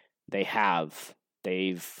 They have.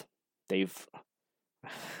 They've I'm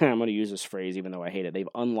going to use this phrase even though I hate it. They've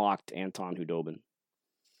unlocked Anton Khudobin.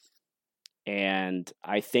 And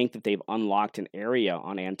I think that they've unlocked an area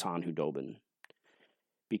on Anton Khudobin.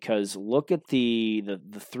 Because look at the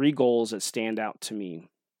 3 goals that stand out to me.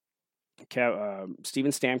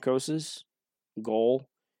 Steven Stamkos's goal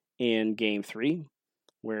in Game 3,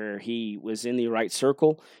 where he was in the right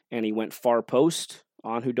circle and he went far post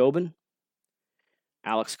on Khudobin.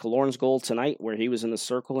 Alex Killorn's goal tonight, where he was in the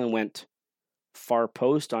circle and went far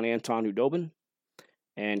post on Anton Khudobin.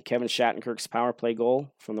 And Kevin Shattenkirk's power play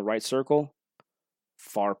goal from the right circle,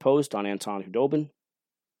 far post on Anton Khudobin.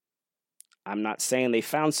 I'm not saying they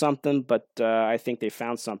found something, but I think they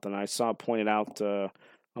found something. I saw it pointed out on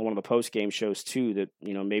one of the post-game shows too that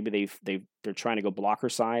maybe they're trying to go blocker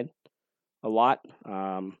side a lot.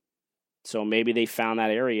 So maybe they found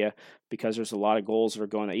that area because there's a lot of goals that are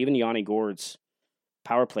going. Even Yanni Gourde's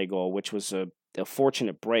power play goal, which was a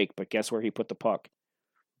fortunate break, but guess where he put the puck?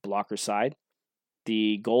 Blocker side.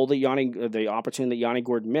 The goal that the opportunity that Yanni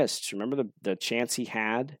Gourde missed. Remember the chance he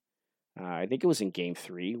had? I think it was in Game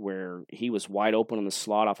 3 where he was wide open on the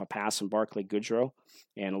slot off a pass from Barclay Goodrow,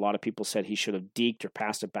 and a lot of people said he should have deked or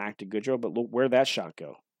passed it back to Goodrow. But look, where'd that shot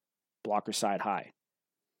go? Blocker side high.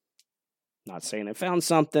 Not saying they found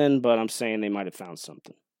something, but I'm saying they might have found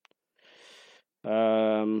something.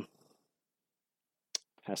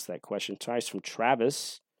 Ask that question twice from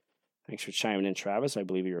Travis. Thanks for chiming in, Travis. I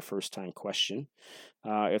believe your first-time question.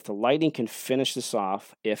 If the Lightning can finish this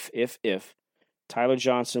off, if Tyler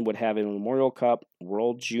Johnson would have a Memorial Cup,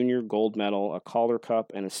 World Junior Gold Medal, a Calder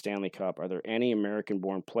Cup, and a Stanley Cup, are there any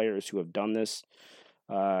American-born players who have done this?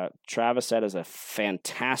 Travis, that is a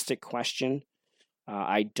fantastic question.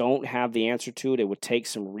 I don't have the answer to it. It would take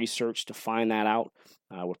some research to find that out.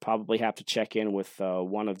 Would probably have to check in with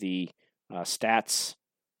one of the stats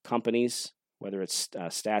companies, whether it's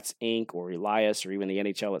Stats Inc. or Elias or even the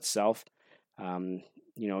NHL itself.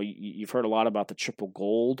 You've heard a lot about the Triple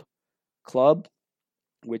Gold Club,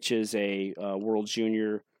 which is a World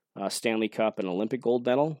Junior Stanley Cup and Olympic gold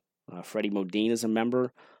medal. Freddie Modine is a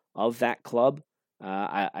member of that club.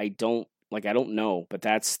 I don't know, but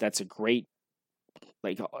that's a great.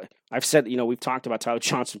 Like I've said, we've talked about Tyler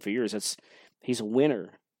Johnson for years. He's a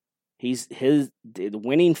winner. The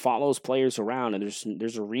winning follows players around, and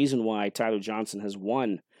there's a reason why Tyler Johnson has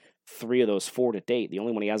won 3 of those 4 to date. The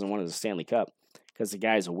only one he hasn't won is the Stanley Cup because the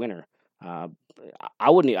guy's a winner.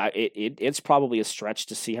 It's probably a stretch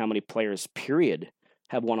to see how many players, period,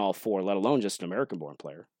 have won all 4, let alone just an American-born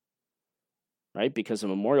player, right? Because a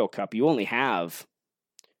Memorial Cup, you only have,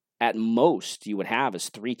 at most, you would have is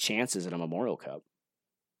 3 chances at a Memorial Cup,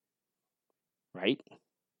 right?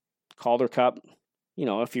 Calder Cup.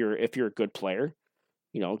 If you're a good player,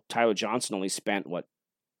 Tyler Johnson only spent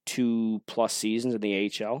 2+ seasons in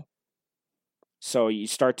the AHL. So you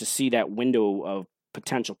start to see that window of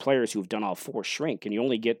potential players who have done all 4 shrink, and you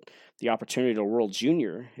only get the opportunity to World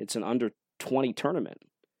Junior. It's an under 20 tournament,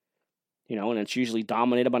 and it's usually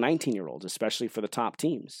dominated by 19-year-olds, especially for the top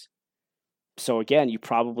teams. So again, you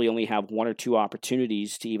probably only have 1 or 2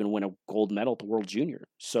 opportunities to even win a gold medal at the World Junior.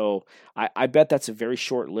 So I bet that's a very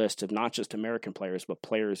short list of not just American players, but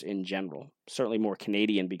players in general. Certainly more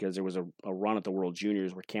Canadian because there was a run at the World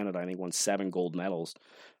Juniors where Canada, I think, won 7 gold medals.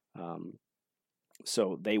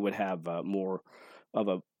 So they would have more of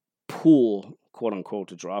a pool, quote unquote,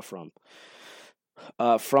 to draw from.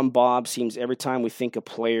 From Bob, seems every time we think a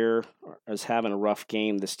player is having a rough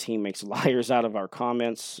game, this team makes liars out of our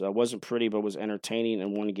comments. Wasn't pretty, but was entertaining,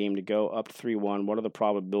 and 1 game to go, up 3-1. What are the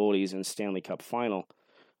probabilities in Stanley Cup final?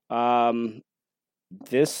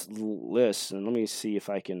 this list, and let me see if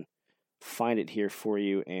I can find it here for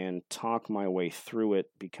you and talk my way through it,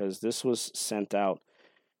 because this was sent out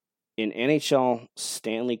in NHL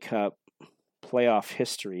Stanley Cup playoff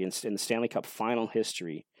history, in the Stanley Cup final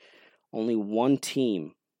history. Only one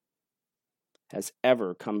team has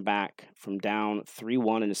ever come back from down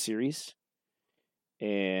 3-1 in a series.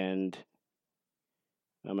 And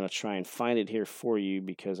I'm going to try and find it here for you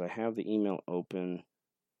because I have the email open.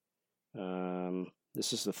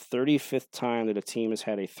 This is the 35th time that a team has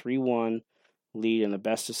had a 3-1 lead in the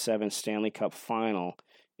best-of-7 Stanley Cup final.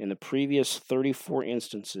 In the previous 34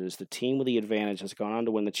 instances, the team with the advantage has gone on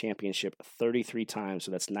to win the championship 33 times,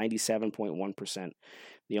 so that's 97.1%.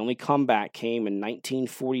 The only comeback came in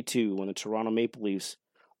 1942 when the Toronto Maple Leafs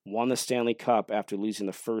won the Stanley Cup after losing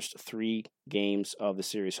the first 3 games of the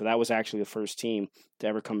series. So that was actually the first team to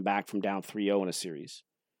ever come back from down 3-0 in a series.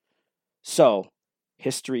 So,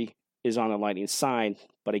 history is on the Lightning's side,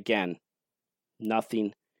 but again,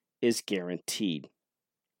 nothing is guaranteed.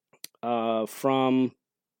 Lightning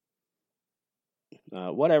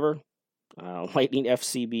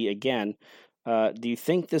FCB again. Do you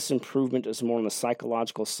think this improvement is more on the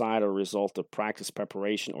psychological side or a result of practice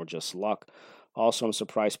preparation or just luck? Also, I'm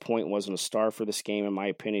surprised Point wasn't a star for this game. In my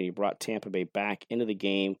opinion, he brought Tampa Bay back into the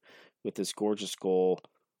game with this gorgeous goal.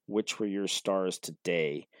 Which were your stars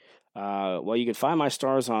today? Well, you can find my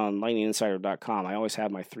stars on lightninginsider.com. I always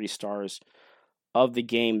have my 3 stars of the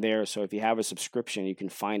game there, so if you have a subscription, you can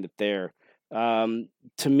find it there.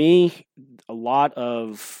 To me, a lot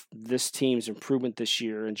of this team's improvement this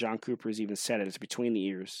year, and John Cooper has even said it, is between the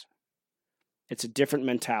ears. It's a different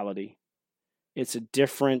mentality. It's a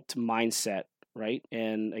different mindset, right?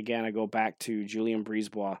 And again, I go back to Julien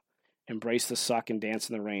Brisebois, embrace the suck and dance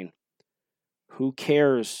in the rain. Who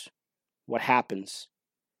cares what happens?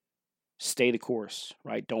 Stay the course,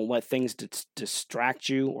 right? Don't let things distract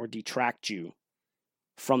you or detract you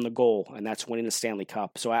from the goal, and that's winning the Stanley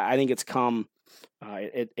Cup. So I think it's come,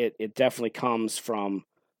 it definitely comes from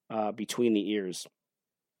between the ears.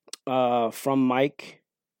 From Mike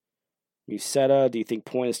Musetta, do you think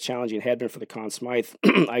Point is challenging Hedman for the Conn Smythe?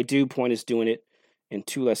 I do. Point is doing it in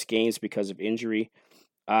 2 less games because of injury.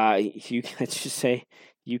 Let's just say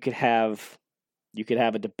you could have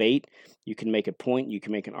a debate. You can make a point. You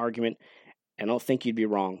can make an argument. I don't think you'd be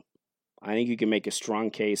wrong. I think you can make a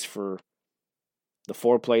strong case for the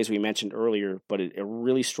 4 plays we mentioned earlier, but a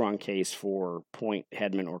really strong case for Point,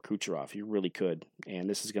 Hedman, or Kucherov. You really could. And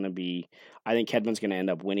this is going to be, I think Hedman's going to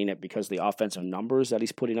end up winning it because of the offensive numbers that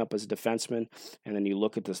he's putting up as a defenseman. And then you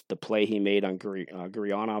look at the play he made on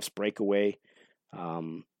Guryanov's breakaway,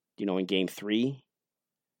 in Game 3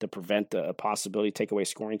 to prevent a possibility take away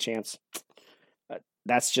scoring chance.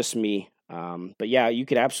 That's just me. But yeah, you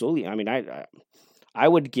could absolutely. I mean, I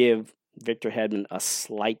would give Victor Hedman a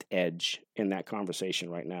slight edge in that conversation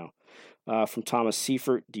right now. From Thomas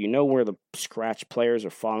Seifert, do you know where the scratch players are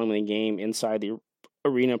following the game, inside the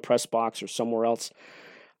arena press box or somewhere else?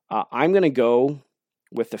 I'm going to go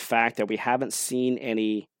with the fact that we haven't seen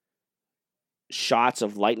any shots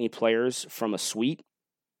of Lightning players from a suite,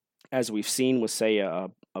 as we've seen with, say, a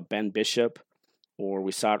Ben Bishop, or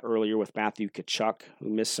we saw it earlier with Matthew Tkachuk, who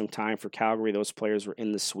missed some time for Calgary. Those players were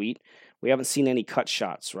in the suite. We haven't seen any cut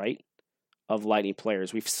shots, right, of Lightning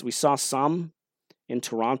players. We saw some in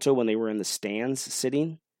Toronto when they were in the stands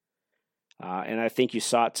sitting. And I think you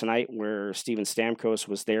saw it tonight where Steven Stamkos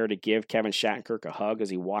was there to give Kevin Shattenkirk a hug as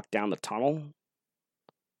he walked down the tunnel.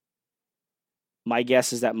 My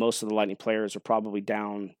guess is that most of the Lightning players are probably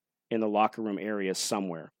down in the locker room area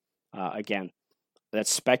somewhere. Again, that's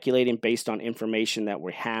speculating based on information that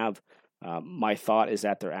we have. My thought is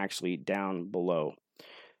that they're actually down below.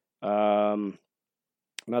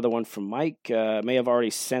 Another one from Mike. May have already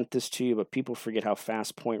sent this to you, but people forget how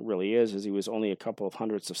fast Point really is, as he was only a couple of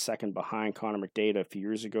hundredths of a second behind Connor McDavid a few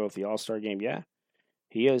years ago at the All-Star game. Yeah,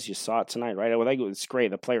 he is. You saw it tonight, right? I think it's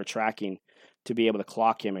great. The player tracking to be able to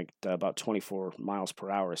clock him at about 24 miles per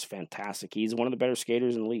hour is fantastic. He's one of the better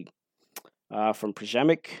skaters in the league. From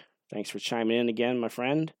Przemyk, thanks for chiming in again, my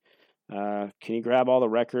friend. Can you grab all the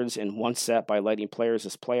records in one set by Lightning players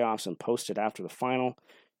this playoffs and post it after the final?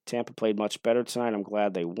 Tampa played much better tonight. I'm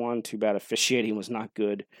glad they won. Too bad officiating was not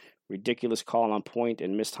good. Ridiculous call on Point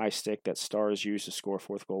and missed high stick that Stars used to score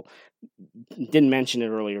 4th goal. Didn't mention it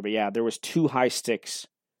earlier, but yeah, there was 2 high sticks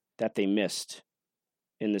that they missed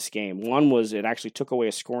in this game. One was it actually took away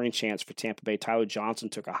a scoring chance for Tampa Bay. Tyler Johnson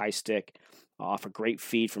took a high stick off a great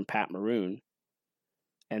feed from Pat Maroon.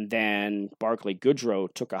 And then Barclay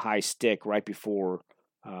Goodrow took a high stick right before,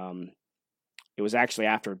 it was actually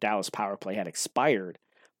after Dallas power play had expired,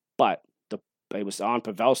 but it was on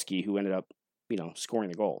Pavelski who ended up scoring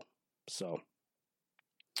the goal. So,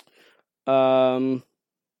 another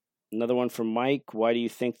one from Mike. Why do you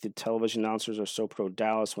think the television announcers are so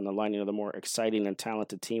pro-Dallas when the Lightning are the more exciting and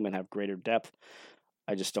talented team and have greater depth?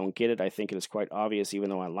 I just don't get it. I think it is quite obvious, even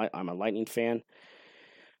though I'm a Lightning fan.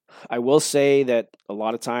 I will say that a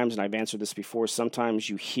lot of times, and I've answered this before, sometimes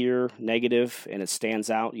you hear negative and it stands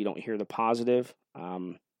out. You don't hear the positive.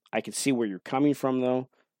 I can see where you're coming from, though.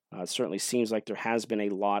 It certainly seems like there has been a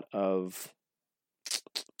lot of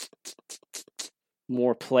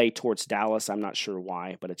more play towards Dallas. I'm not sure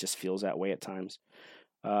why, but it just feels that way at times.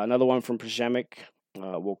 Another one from Przemyk.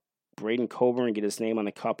 Will Braden Coburn get his name on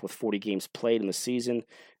the cup with 40 games played in the season?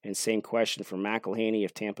 And same question for McElhaney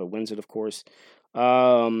if Tampa wins it, of course.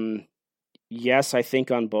 Yes, I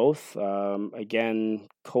think on both. Again,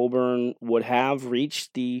 Coburn would have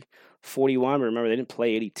reached the 41. But remember, they didn't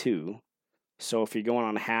play 82. So if you're going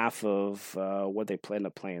on half of what they end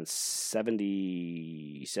up playing,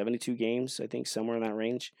 72 games, I think, somewhere in that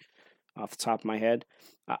range, off the top of my head.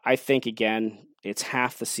 I think, again, it's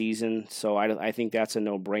half the season, so I think that's a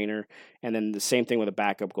no-brainer. And then the same thing with a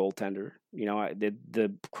backup goaltender.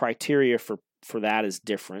 The criteria for that is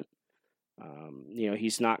different.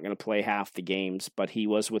 He's not going to play half the games, but he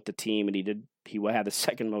was with the team, and he had the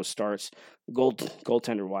second most starts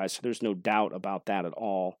goaltender-wise, so there's no doubt about that at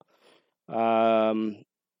all.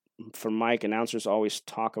 For Mike, announcers always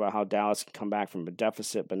talk about how Dallas can come back from a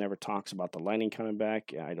deficit, but never talks about the Lightning coming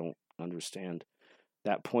back. I don't understand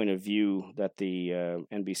that point of view that the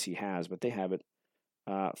NBC has, but they have it.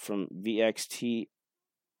 From VXLTYY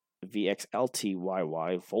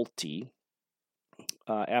Volty.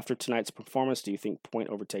 After tonight's performance, do you think Point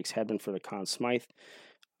overtakes Hedman for the Conn Smythe?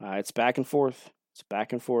 It's back and forth.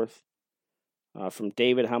 From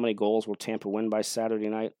David, how many goals will Tampa win by Saturday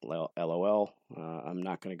night? LOL. I'm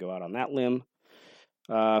not going to go out on that limb.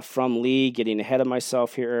 From Lee, getting ahead of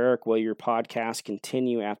myself here, Eric. Will your podcast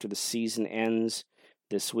continue after the season ends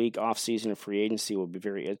this week? Off-season and free agency will be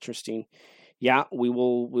very interesting. Yeah, we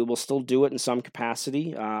will still do it in some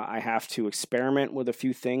capacity. I have to experiment with a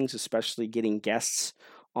few things, especially getting guests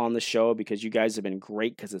on the show, because you guys have been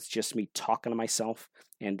great, because it's just me talking to myself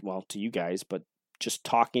and, well, to you guys, but just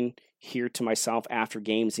talking here to myself after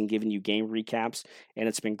games and giving you game recaps, and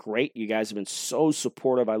it's been great. You guys have been so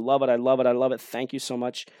supportive. I love it. Thank you so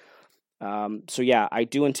much. So yeah, I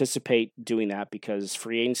do anticipate doing that because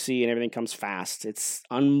free agency and everything comes fast. It's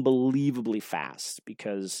unbelievably fast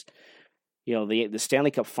because, the Stanley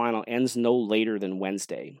Cup final ends no later than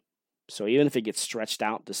Wednesday. So even if it gets stretched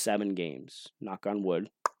out to 7 games, knock on wood,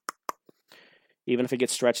 even if it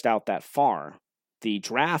gets stretched out that far, the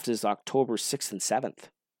draft is October 6th and 7th.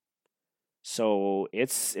 So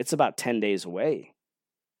it's about 10 days away.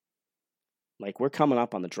 Like, we're coming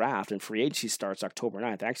up on the draft, and free agency starts October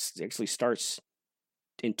 9th. It actually starts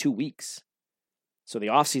in 2 weeks. So the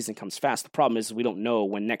offseason comes fast. The problem is we don't know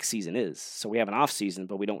when next season is. So we have an offseason,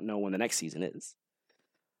 but we don't know when the next season is.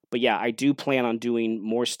 But yeah, I do plan on doing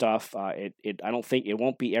more stuff. I don't think it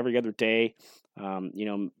won't be every other day.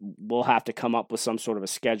 We'll have to come up with some sort of a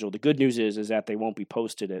schedule. The good news is that they won't be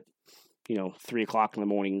posted at 3 o'clock in the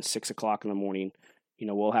morning, 6 o'clock in the morning.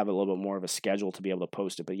 We'll have a little bit more of a schedule to be able to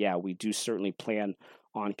post it. But yeah, we do certainly plan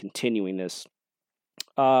on continuing this.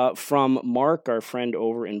 From Mark, our friend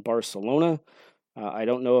over in Barcelona. I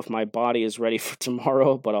don't know if my body is ready for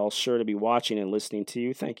tomorrow, but I'll sure to be watching and listening to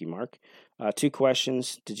you. Thank you, Mark. 2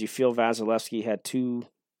 questions. Did you feel Vasilevsky had two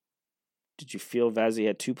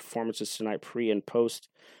performances tonight, pre and post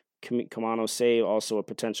Kamano save? Also, a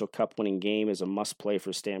potential cup-winning game is a must-play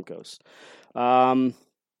for Stamkos.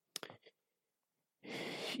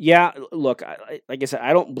 Yeah, look, like I said,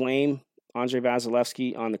 I don't blame Andrei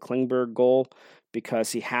Vasilevsky on the Klingberg goal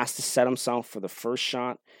because he has to set himself for the first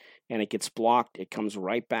shot, and it gets blocked. It comes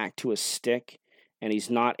right back to his stick, and he's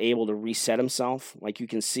not able to reset himself. Like you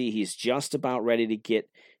can see, he's just about ready to get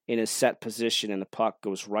in his set position, and the puck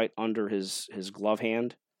goes right under his glove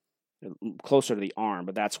hand, closer to the arm,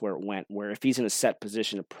 but that's where it went, where if he's in a set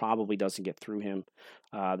position, it probably doesn't get through him.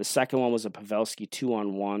 The second one was a Pavelski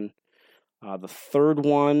 2-on-1. The third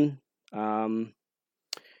one, the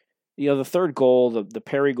third goal, the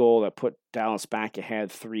Perry goal that put Dallas back ahead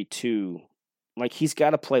 3-2, like he's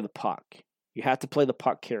got to play the puck. You have to play the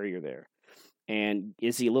puck carrier there. And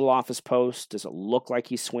is he a little off his post? Does it look like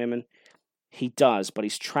he's swimming? He does, but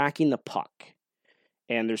he's tracking the puck.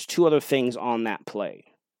 And there's 2 other things on that play.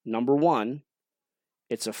 Number 1,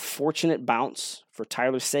 it's a fortunate bounce for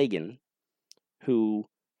Tyler Seguin, who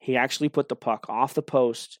he actually put the puck off the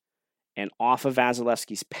post and off of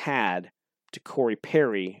Vasilevsky's pad to Corey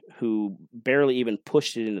Perry, who barely even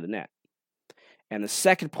pushed it into the net. And the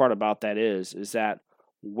second part about that is that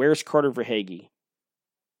where's Carter Verhaeghe?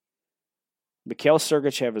 Mikhail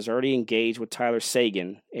Sergachev is already engaged with Tyler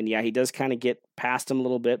Seguin, and yeah, he does kind of get past him a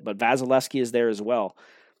little bit, but Vasilevsky is there as well.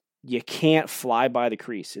 You can't fly by the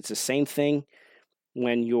crease. It's the same thing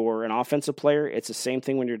when you're an offensive player. It's the same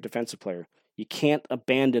thing when you're a defensive player. You can't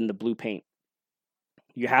abandon the blue paint.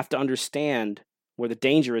 You have to understand where the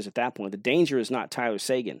danger is at that point. The danger is not Tyler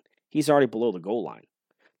Seguin. He's already below the goal line.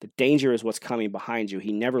 The danger is what's coming behind you.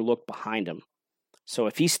 He never looked behind him. So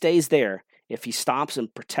if he stays there, if he stops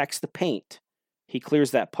and protects the paint, he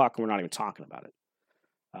clears that puck and we're not even talking about it.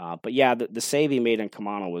 But yeah, the save he made on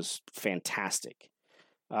Kamano was fantastic.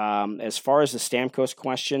 As far as the Stamkos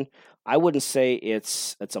question, I wouldn't say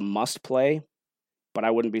it's a must play, but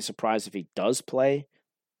I wouldn't be surprised if he does play.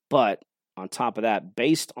 But on top of that,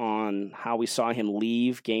 based on how we saw him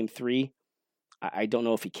leave Game 3, I don't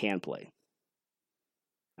know if he can play.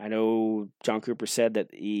 I know John Cooper said that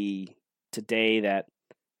today that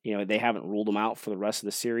they haven't ruled him out for the rest of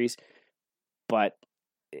the series, but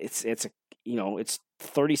it's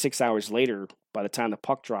 36 hours later by the time the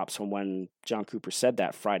puck drops from when John Cooper said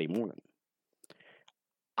that Friday morning.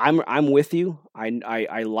 I'm with you.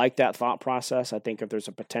 I like that thought process. I think if there's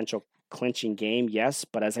a potential clinching game, yes.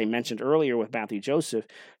 But as I mentioned earlier with Matthew Joseph,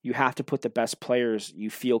 you have to put the best players you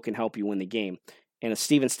feel can help you win the game. And if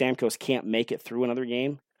Steven Stamkos can't make it through another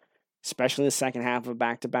game, especially in the second half of a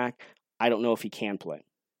back-to-back, I don't know if he can play.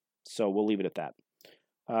 So we'll leave it at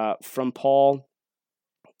that. From Paul,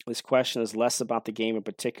 this question is less about the game in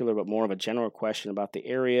particular, but more of a general question about the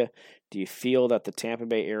area. Do you feel that the Tampa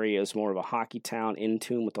Bay area is more of a hockey town in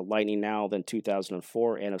tune with the Lightning now than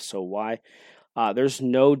 2004? And if so, why? There's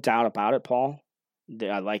no doubt about it, Paul.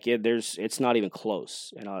 It's not even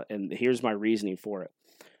close. And here's my reasoning for it.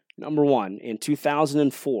 Number one, in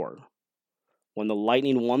 2004, when the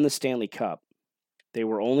Lightning won the Stanley Cup, they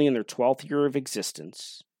were only in their 12th year of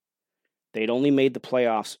existence. They'd only made the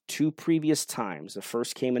playoffs 2 previous times. The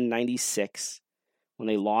first came in 96 when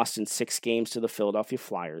they lost in 6 games to the Philadelphia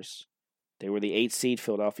Flyers. They were the 8th seed.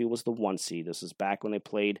 Philadelphia was the 1 seed. This is back when they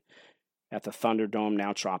played at the Thunderdome,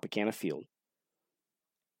 now Tropicana Field.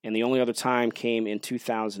 And the only other time came in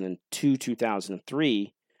 2002,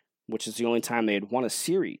 2003, which is the only time they had won a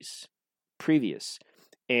series previous.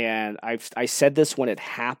 And I said this when it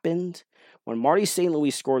happened. When Marty St.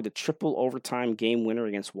 Louis scored the triple overtime game winner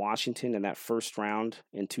against Washington in that first round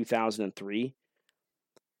in 2003,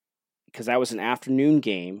 because that was an afternoon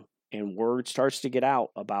game, and word starts to get out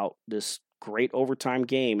about this great overtime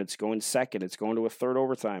game. It's going to second. It's going to a third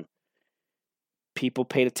overtime. People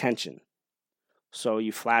paid attention. So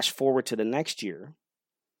you flash forward to the next year,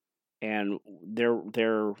 and their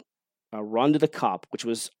run to the Cup, which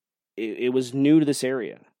was it was new to this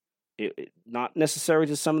area. Not necessarily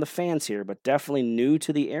to some of the fans here, but definitely new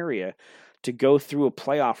to the area to go through a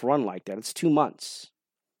playoff run like that. It's 2 months.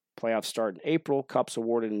 Playoffs start in April, Cup's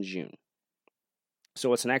awarded in June.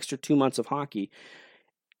 So it's an extra 2 months of hockey.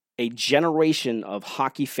 A generation of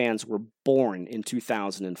hockey fans were born in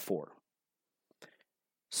 2004.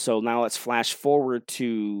 So now let's flash forward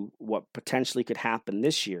to what potentially could happen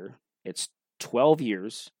this year. It's 12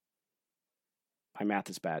 years. My math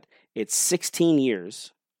is bad. It's 16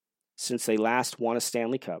 years since they last won a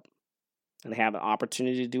Stanley Cup, and they have an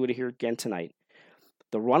opportunity to do it here again tonight.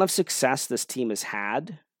 The run of success this team has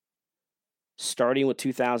had, starting with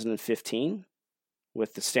 2015,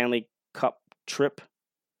 with the Stanley Cup trip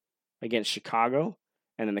against Chicago,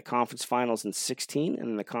 and then the conference finals in 16, and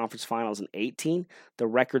then the conference finals in 18, the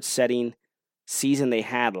record-setting season they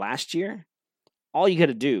had last year. All you got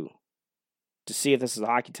to do to see if this is a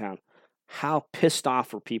hockey town, how pissed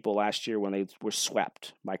off were people last year when they were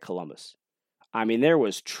swept by Columbus? I mean, there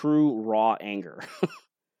was true raw anger.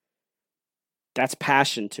 That's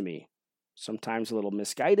passion to me. Sometimes a little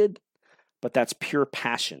misguided, but that's pure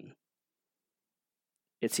passion.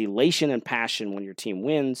 It's elation and passion when your team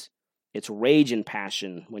wins. It's rage and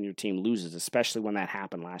passion when your team loses, especially when that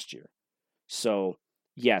happened last year. So,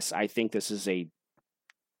 yes, I think this is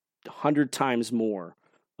 100 times more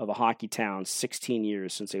of a hockey town, 16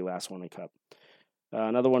 years since they last won the Cup.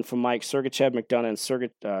 Another one from Mike. Sergachev, McDonough,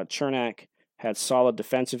 and Chernak had solid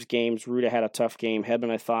defensive games. Ruda had a tough game. Hedman,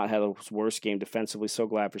 I thought, had a worse game defensively. So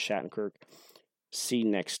glad for Shattenkirk. See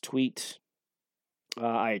next tweet.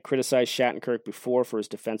 I criticized Shattenkirk before for his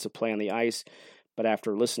defensive play on the ice, but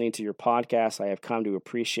after listening to your podcast, I have come to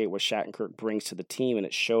appreciate what Shattenkirk brings to the team, and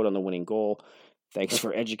it showed on the winning goal. Thanks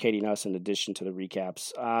for educating us in addition to the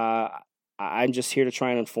recaps. I'm just here to try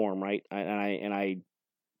and inform, right? And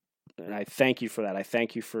I thank you for that. I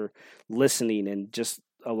thank you for listening and just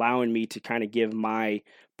allowing me to kind of give my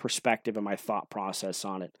perspective and my thought process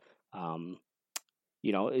on it.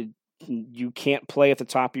 You can't play at the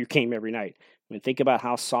top of your game every night. I mean, think about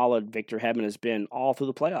how solid Victor Hedman has been all through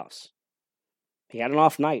the playoffs. He had an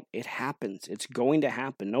off night. It happens. It's going to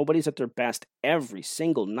happen. Nobody's at their best every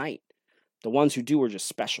single night. The ones who do are just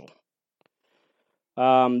special.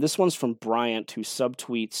 This one's from Bryant, who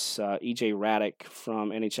subtweets EJ Radick from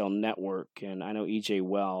NHL Network, and I know EJ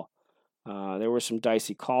well. There were some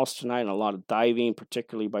dicey calls tonight and a lot of diving,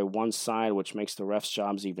 particularly by one side, which makes the refs'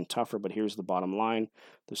 jobs even tougher. But here's the bottom line.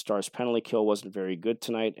 The Stars' penalty kill wasn't very good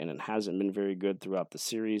tonight, and it hasn't been very good throughout the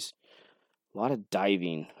series. A lot of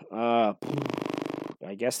diving. I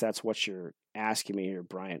guess that's what you're asking me here,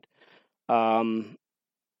 Bryant.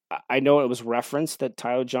 I know it was referenced that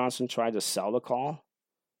Tyler Johnson tried to sell the call.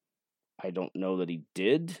 I don't know that he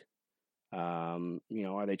did.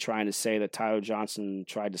 Are they trying to say that Tyler Johnson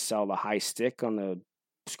tried to sell the high stick on the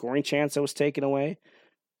scoring chance that was taken away?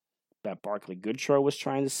 That Barclay Goodrow was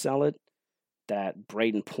trying to sell it? That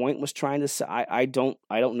Braden Point was trying to sell? I don't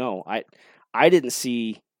know. I didn't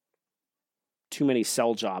see too many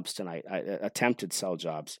sell jobs tonight, attempted sell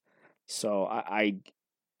jobs. So I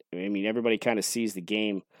mean, everybody kind of sees the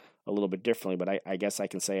game a little bit differently, but I guess I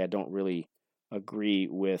can say I don't really agree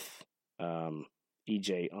with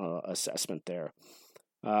EJ assessment there.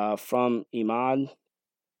 From Imad,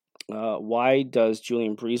 why does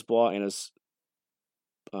Julian Breezeball and his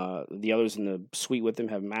the others in the suite with him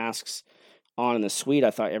have masks on in the suite?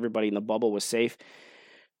 I thought everybody in the bubble was safe.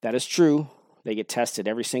 That is true. They get tested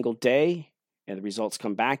every single day, and the results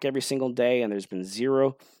come back every single day, and there's been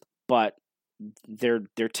zero, but they're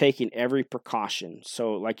taking every precaution.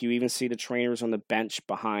 So, like, you even see the trainers on the bench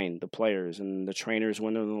behind the players, and the trainers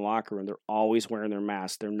when they're in the locker room, they're always wearing their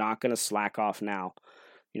masks. They're not going to slack off now.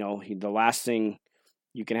 The last thing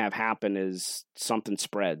you can have happen is something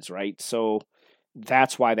spreads, right? So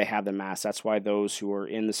that's why they have the masks. That's why those who are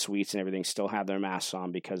in the suites and everything still have their masks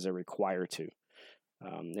on, because they're required to.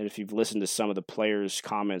 And if you've listened to some of the players'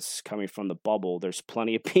 comments coming from the bubble, there's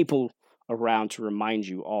plenty of people around to remind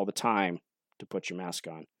you all the time to put your mask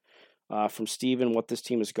on. From Steven, what this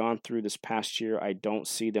team has gone through this past year, I don't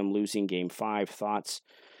see them losing Game 5. Thoughts?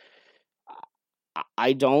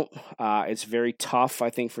 I don't. It's very tough, I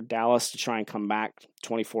think, for Dallas to try and come back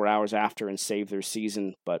 24 hours after and save their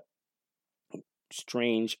season, but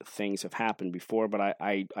strange things have happened before, but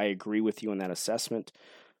I agree with you on that assessment.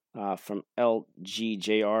 From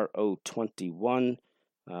LGJRO21,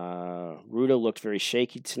 Ruda looked very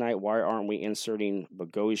shaky tonight. Why aren't we inserting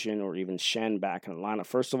Bogosian or even Shen back in the lineup?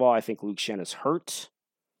 First of all, I think Luke Shen is hurt.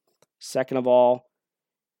 Second of all,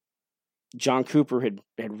 John Cooper had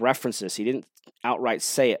referenced this. He didn't outright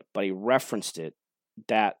say it, but he referenced it,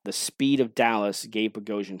 that the speed of Dallas gave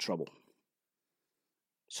Bogosian trouble.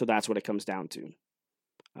 So that's what it comes down to.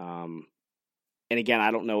 And again,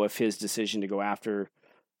 I don't know if his decision to go after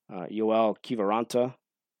Yoel Kiviranta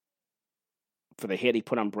for the hit he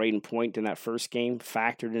put on Braden Point in that first game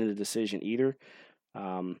factored into the decision either.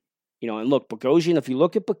 And look, Bogosian, if you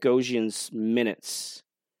look at Bogosian's minutes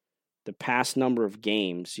the past number of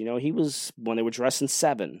games, he was, when they were dressing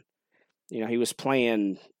 7, he was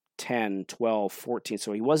playing 10, 12, 14,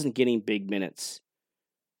 so he wasn't getting big minutes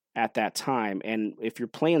at that time. And if you're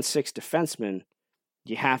playing 6 defensemen,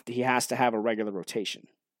 he has to have a regular rotation.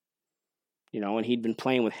 And he'd been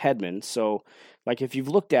playing with Hedman. So, like, if you've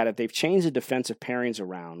looked at it, they've changed the defensive pairings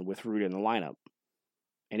around with Ruda in the lineup.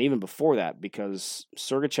 And even before that, because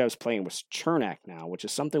Sergachev's playing with Chernak now, which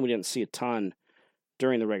is something we didn't see a ton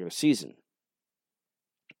during the regular season.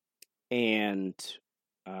 And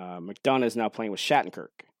McDonough is now playing with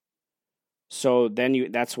Shattenkirk. So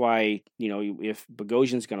then that's why, if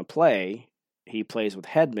Bogosian's going to play, he plays with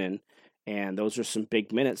Hedman, and those are some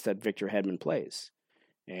big minutes that Victor Hedman plays.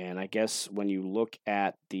 And I guess when you look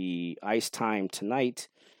at the ice time tonight,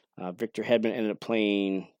 Victor Hedman ended up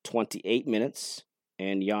playing 28 minutes,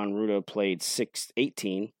 and Jan Ruda played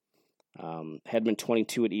 18. Hedman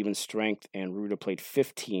 22 at even strength, and Ruda played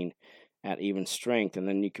 15 at even strength. And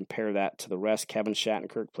then you compare that to the rest. Kevin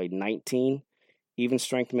Shattenkirk played 19 even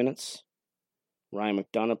strength minutes. Ryan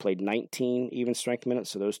McDonough played 19 even strength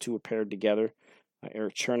minutes, so those two were paired together.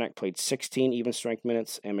 Eric Chernak played 16 even strength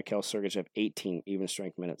minutes, and Mikhail Sergachev 18 even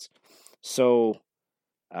strength minutes. So,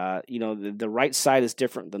 the right side is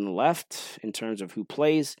different than the left in terms of who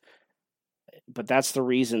plays, but that's the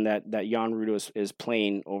reason that Jan Ruda is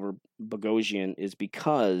playing over Bogosian, is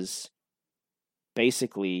because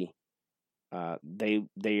basically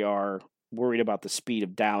they are worried about the speed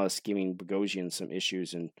of Dallas giving Bogosian some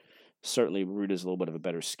issues, and certainly Ruda's a little bit of a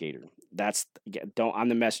better skater. I'm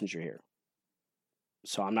the messenger here.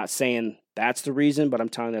 So I'm not saying that's the reason, but I'm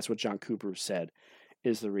telling you that's what John Cooper said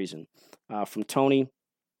is the reason. From Tony,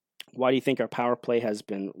 why do you think our power play has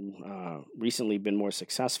been recently been more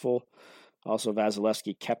successful? Also,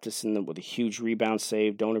 Vasilevsky kept us in with a huge rebound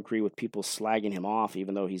save. Don't agree with people slagging him off,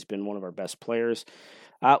 even though he's been one of our best players.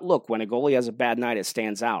 Look, when a goalie has a bad night, it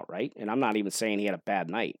stands out, right? And I'm not even saying he had a bad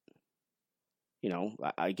night. You know,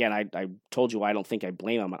 again, I told you I don't think I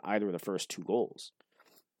blame him on either of the first 2 goals.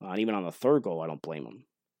 And even on the third goal, I don't blame him.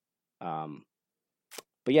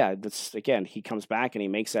 But yeah, again, he comes back and he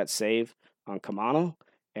makes that save on Kamano.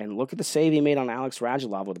 And look at the save he made on Alex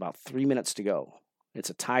Radulov with about 3 minutes to go. It's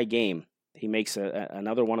a tie game. He makes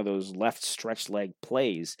another one of those left stretch leg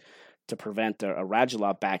plays to prevent a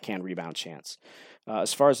Radulov backhand rebound chance.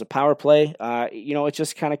 As far as the power play, it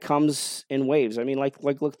just kind of comes in waves. I mean, like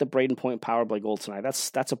look at the Braden Point power play goal tonight.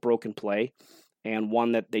 That's a broken play and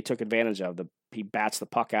one that they took advantage of. He bats the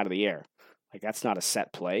puck out of the air. Like, that's not a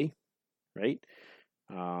set play, right?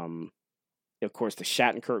 Of course, the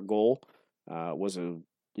Shattenkirk goal was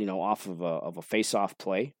off of a face-off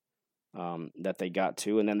play that they got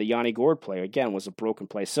to. And then the Yanni Gourde play, again, was a broken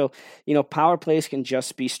play. So, power plays can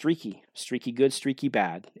just be streaky. Streaky good, streaky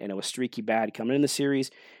bad. And it was streaky bad coming in the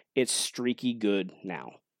series. It's streaky good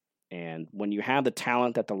now. And when you have the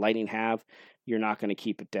talent that the Lightning have, you're not going to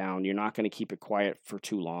keep it down. You're not going to keep it quiet for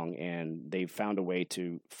too long. And they've found a way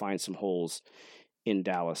to find some holes in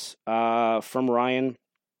Dallas. From Ryan,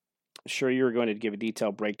 sure you were going to give a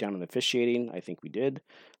detailed breakdown on the officiating. I think we did.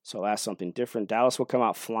 So I'll ask something different. Dallas will come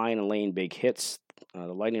out flying and laying big hits.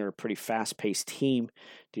 The Lightning are a pretty fast-paced team.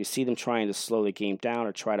 Do you see them trying to slow the game down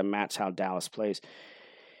or try to match how Dallas plays?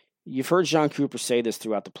 You've heard John Cooper say this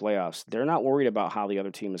throughout the playoffs. They're not worried about how the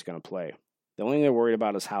other team is going to play. The only thing they're worried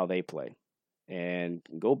about is how they play. And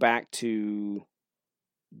go back to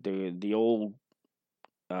the old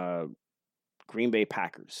Green Bay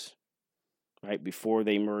Packers, right, before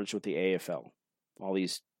they merged with the AFL, all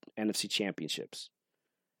these NFC championships.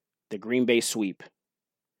 The Green Bay sweep.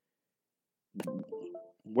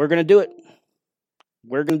 We're going to do it.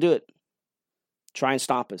 We're going to do it. Try and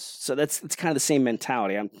stop us. So it's kind of the same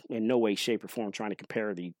mentality. I'm in no way, shape, or form trying to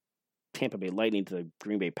compare the Tampa Bay Lightning to the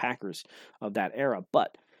Green Bay Packers of that era,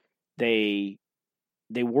 but they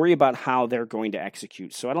worry about how they're going to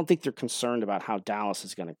execute. So I don't think they're concerned about how Dallas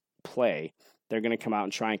is going to play. They're going to come out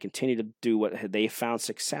and try and continue to do what they found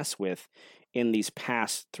success with in these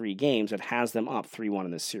past 3 games that has them up 3-1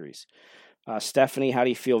 in this series. Stephanie, how do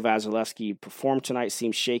you feel Vasilevsky performed tonight?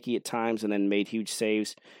 Seemed shaky at times and then made huge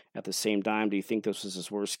saves at the same time. Do you think this was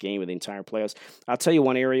his worst game of the entire playoffs? I'll tell you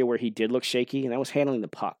one area where he did look shaky, and that was handling the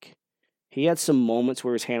puck. He had some moments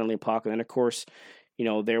where he was handling the puck, and then, of course,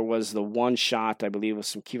 there was the one shot, I believe it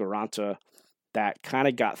was from Kiviranta, that kind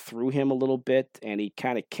of got through him a little bit, and he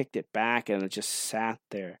kind of kicked it back, and it just sat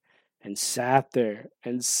there and sat there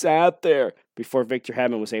and sat there before Victor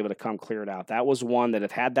Hedman was able to come clear it out. That was one that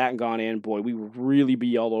if had that gone in, boy, we would really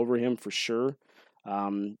be all over him for sure.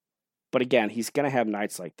 But again, he's going to have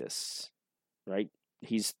nights like this, right?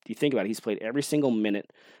 You think about it, he's played every single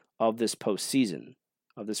minute of this postseason,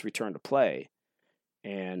 of this return to play.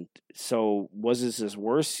 And so was this his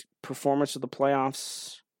worst performance of the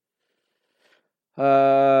playoffs?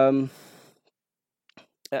 I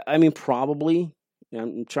mean, probably.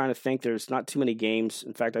 I'm trying to think. There's not too many games.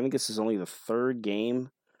 In fact, I think this is only the 3rd game,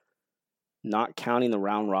 not counting the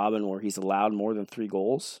round robin, where he's allowed more than 3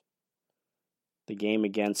 goals. The game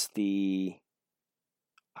against the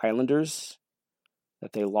Islanders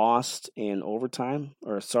that they lost in overtime,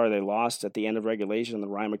 they lost at the end of regulation, the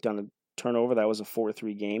Ryan McDonagh turnover. That was a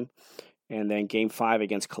 4-3 game. And then game 5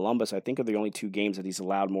 against Columbus, I think, are the only 2 games that he's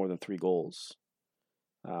allowed more than 3 goals.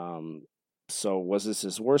 So was this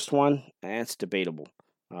his worst one? It's debatable.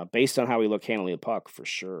 Based on how he looked handling the puck, for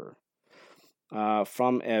sure.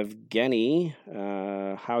 From Evgeny,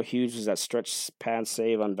 how huge was that stretch pad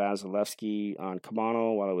save on Vasilevsky on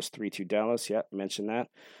Kamano while it was 3-2 Dallas? Yep, mentioned that.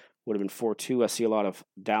 Would have been 4-2. I see a lot of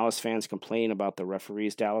Dallas fans complain about the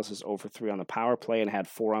referees. Dallas is 0-for-3 on the power play and had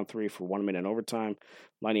 4-on-3 for 1 minute in overtime.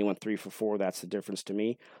 Lightning went 3-for-4. That's the difference to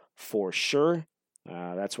me, for sure.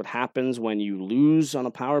 That's what happens when you lose on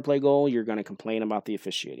a power play goal. You're going to complain about the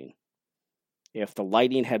officiating. If the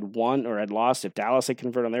Lightning had won or had lost, if Dallas had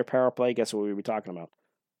converted on their power play, guess what we would be talking about?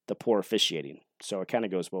 The poor officiating. So it kind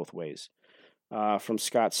of goes both ways. From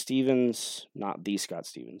Scott Stevens, not the Scott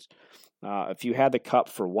Stevens. If you had the cup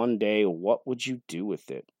for one day, what would you do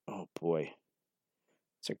with it? Oh, boy.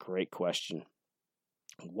 It's a great question.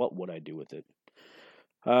 What would I do with it?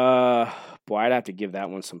 Boy, I'd have to give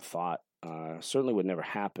that one some thought. Certainly would never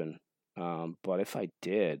happen. But if I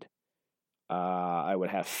did, I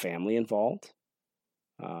would have family involved.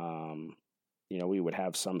 We would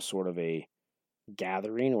have some sort of a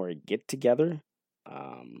gathering or a get-together.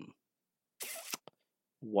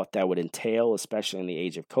 What that would entail, especially in the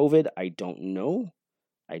age of COVID, I don't know.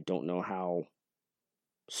 I don't know how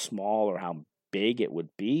small or how big it would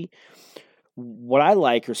be. What I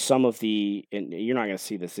like are some of and you're not going to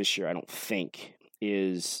see this year, I don't think,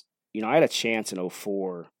 is, I had a chance in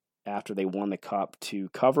 2004 after they won the Cup to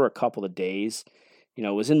cover a couple of days. It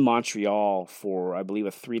was in Montreal for, I believe,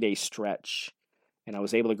 a 3-day stretch. And I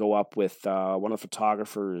was able to go up with one of the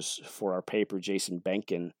photographers for our paper, Jason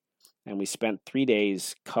Benkin. And we spent 3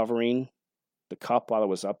 days covering the Cup while I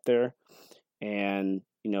was up there. And,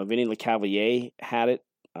 Vinny Lecavalier had it.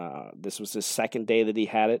 This was his second day that he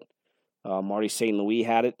had it. Marty St. Louis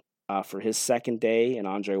had it for his second day, and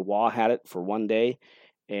Andre Waugh had it for 1 day.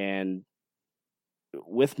 And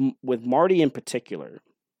with Marty in particular,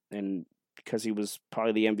 and because he was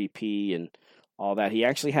probably the MVP and all that, he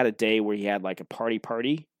actually had a day where he had like a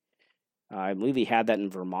party. I believe he had that in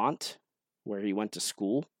Vermont, where he went to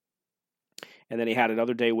school. And then he had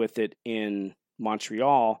another day with it in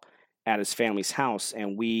Montreal at his family's house,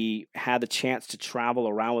 and we had the chance to travel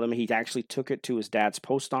around with him. He actually took it to his dad's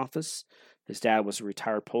post office. His dad was a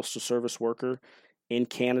retired postal service worker in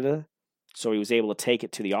Canada, so he was able to take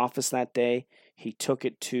it to the office that day. He took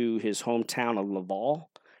it to his hometown of Laval,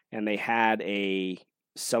 and they had a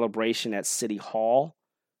celebration at City Hall.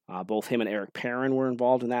 Both him and Eric Perrin were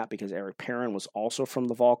involved in that because Eric Perrin was also from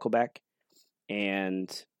Laval, Quebec,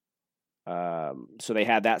 and so they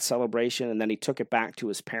had that celebration, and then he took it back to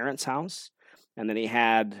his parents' house, and then he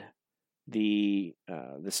had the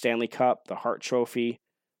Stanley Cup, the Hart Trophy,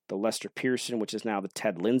 the Lester Pearson, which is now the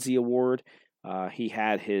Ted Lindsay Award. He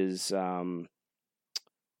had his Art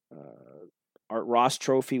Ross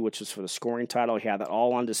Trophy, which was for the scoring title. He had that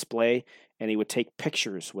all on display, and he would take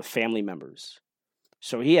pictures with family members.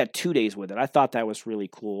 So he had 2 days with it. I thought that was really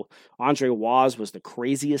cool. Andre Waugh's was the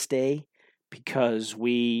craziest day, because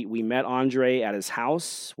we met Andre at his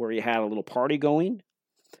house where he had a little party going.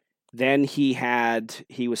 Then he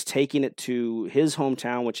was taking it to his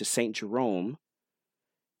hometown, which is St. Jerome.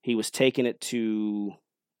 He was taking it to,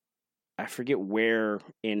 I forget where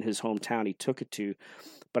in his hometown he took it to,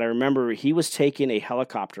 but I remember he was taking a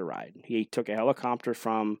helicopter ride. He took a helicopter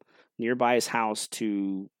from nearby his house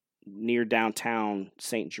to near downtown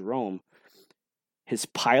St. Jerome. His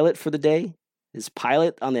pilot for the day, his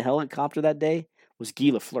pilot on the helicopter that day was Guy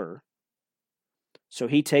Lafleur. So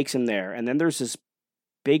he takes him there. And then there's this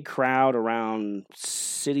big crowd around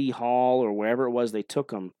City Hall or wherever it was they took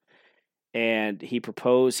him. And he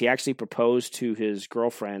actually proposed to his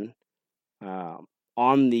girlfriend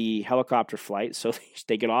on the helicopter flight. So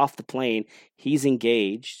they get off the plane. He's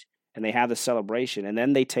engaged, and they have the celebration. And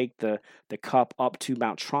then they take the cup up to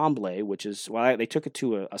Mount Tremblay, which is, they took it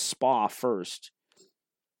to a spa first.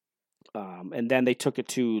 And then they took it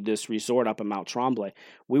to this resort up in Mount Tremblay.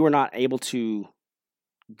 We were not able to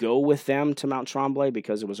go with them to Mount Tremblay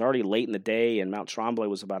because it was already late in the day, and Mount Tremblay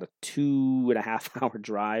was about a 2.5-hour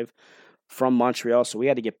drive from Montreal. So we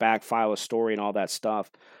had to get back, file a story, and all that stuff.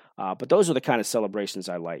 But those are the kind of celebrations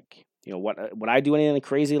I like. Would I do anything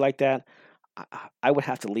crazy like that? I would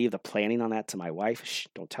have to leave the planning on that to my wife. Shh,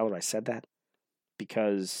 don't tell her I said that,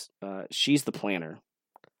 because she's the planner.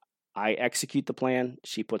 I execute the plan,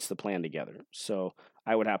 she puts the plan together. So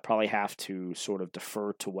I would probably have to sort of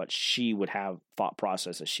defer to what she would have, thought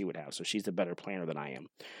process as she would have. So she's the better planner than I am.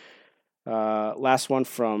 Last one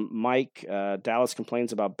from Mike. Dallas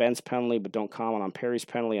complains about Ben's penalty, but don't comment on Perry's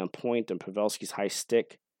penalty on point and Pavelski's high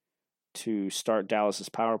stick to start Dallas's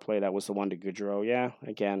power play. That was the one to Gaudreau. Yeah,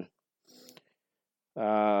 again.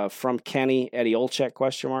 From Kenny, Eddie Olczyk,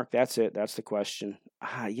 question mark. That's it. That's the question.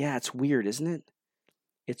 Yeah, it's weird, isn't it?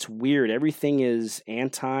 It's weird. Everything is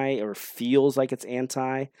anti, or feels like it's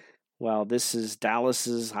anti. Well, this is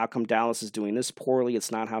Dallas's. How come Dallas is doing this poorly?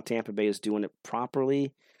 It's not how Tampa Bay is doing it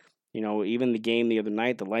properly. Even the game the other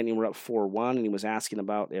night, the Lightning were up 4-1, and he was asking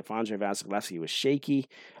about if Andrei Vasilevskiy was shaky.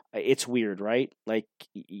 It's weird, right? Like,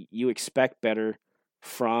 you expect better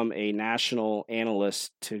from a national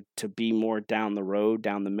analyst to be more down the road,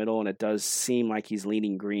 down the middle, and it does seem like he's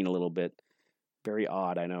leaning green a little bit. Very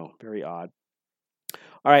odd, I know. Very odd.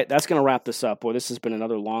 All right, that's going to wrap this up. Boy, this has been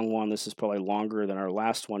another long one. This is probably longer than our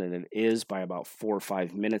last one, and it is by about 4 or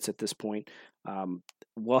 5 minutes at this point.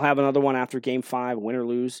 We'll have another one after Game 5, win or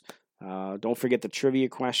lose. Don't forget the trivia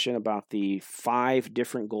question about the 5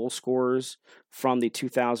 different goal scorers from the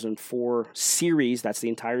 2004 series. That's the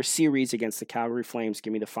entire series against the Calgary Flames.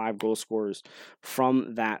 Give me the 5 goal scorers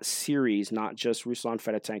from that series, not just Ruslan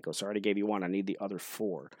Fedotenko. So I already gave you one. I need the other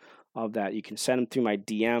 4. of that. You can send them through my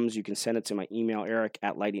DMs. You can send it to my email,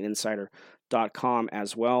 eric@lightninginsider.com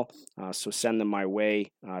as well. So send them my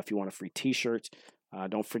way if you want a free t-shirt.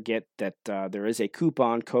 Don't forget that there is a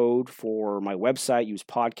coupon code for my website. Use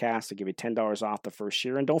podcast to give you $10 off the first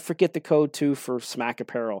year. And don't forget the code, too, for Smack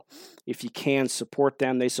Apparel. If you can, support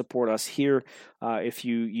them. They support us here. If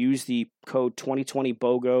you use the code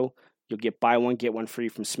 2020BOGO, you'll get buy one, get one free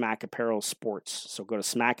from Smack Apparel Sports. So go to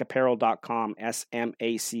smackapparel.com,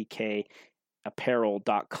 SMACK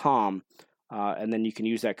apparel.com, and then you can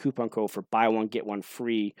use that coupon code for buy one, get one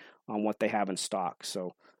free on what they have in stock.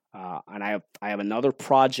 So, and I have another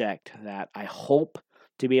project that I hope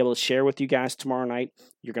to be able to share with you guys tomorrow night.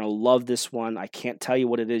 You're going to love this one. I can't tell you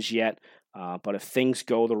what it is yet, but if things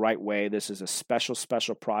go the right way, this is a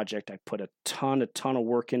special project. I put a ton of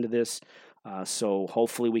work into this, so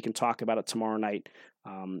hopefully we can talk about it tomorrow night.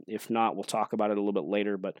 If not, we'll talk about it a little bit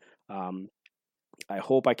later, but I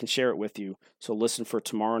hope I can share it with you. So listen for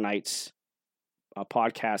tomorrow night's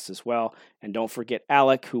podcast as well. And don't forget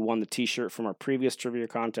Alec, who won the t-shirt from our previous trivia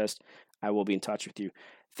contest. I will be in touch with you.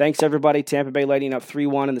 Thanks, everybody. Tampa Bay Lightning up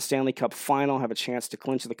 3-1 in the Stanley Cup Final. Have a chance to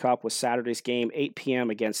clinch the cup with Saturday's game, 8 p.m.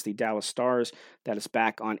 against the Dallas Stars. That is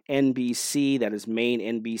back on NBC. That is main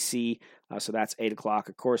NBC. So that's 8 o'clock.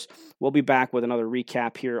 Of course, we'll be back with another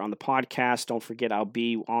recap here on the podcast. Don't forget, I'll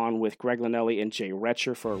be on with Greg Linelli and Jay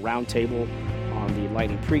Retcher for a roundtable on the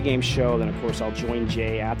Lightning pregame show. Then, of course, I'll join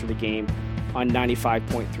Jay after the game on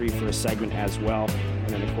 95.3 for a segment as well. And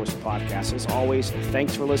then, of course, the podcast. As always,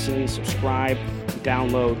 thanks for listening. Subscribe,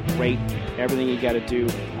 download, rate, everything you got to do.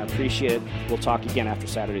 I appreciate it. We'll talk again after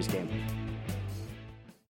Saturday's game.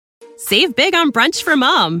 Save big on brunch for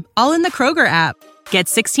mom, all in the Kroger app. Get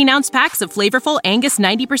 16-ounce packs of flavorful Angus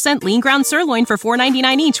 90% lean ground sirloin for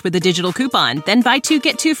 $4.99 each with a digital coupon. Then buy 2,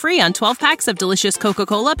 get 2 free on 12 packs of delicious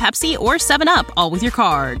Coca-Cola, Pepsi, or 7-Up, all with your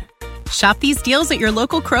card. Shop these deals at your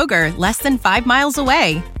local Kroger, less than 5 miles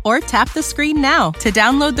away. Or tap the screen now to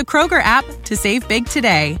download the Kroger app to save big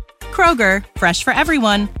today. Kroger, fresh for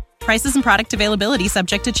everyone. Prices and product availability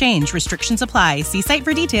subject to change. Restrictions apply. See site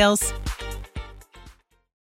for details.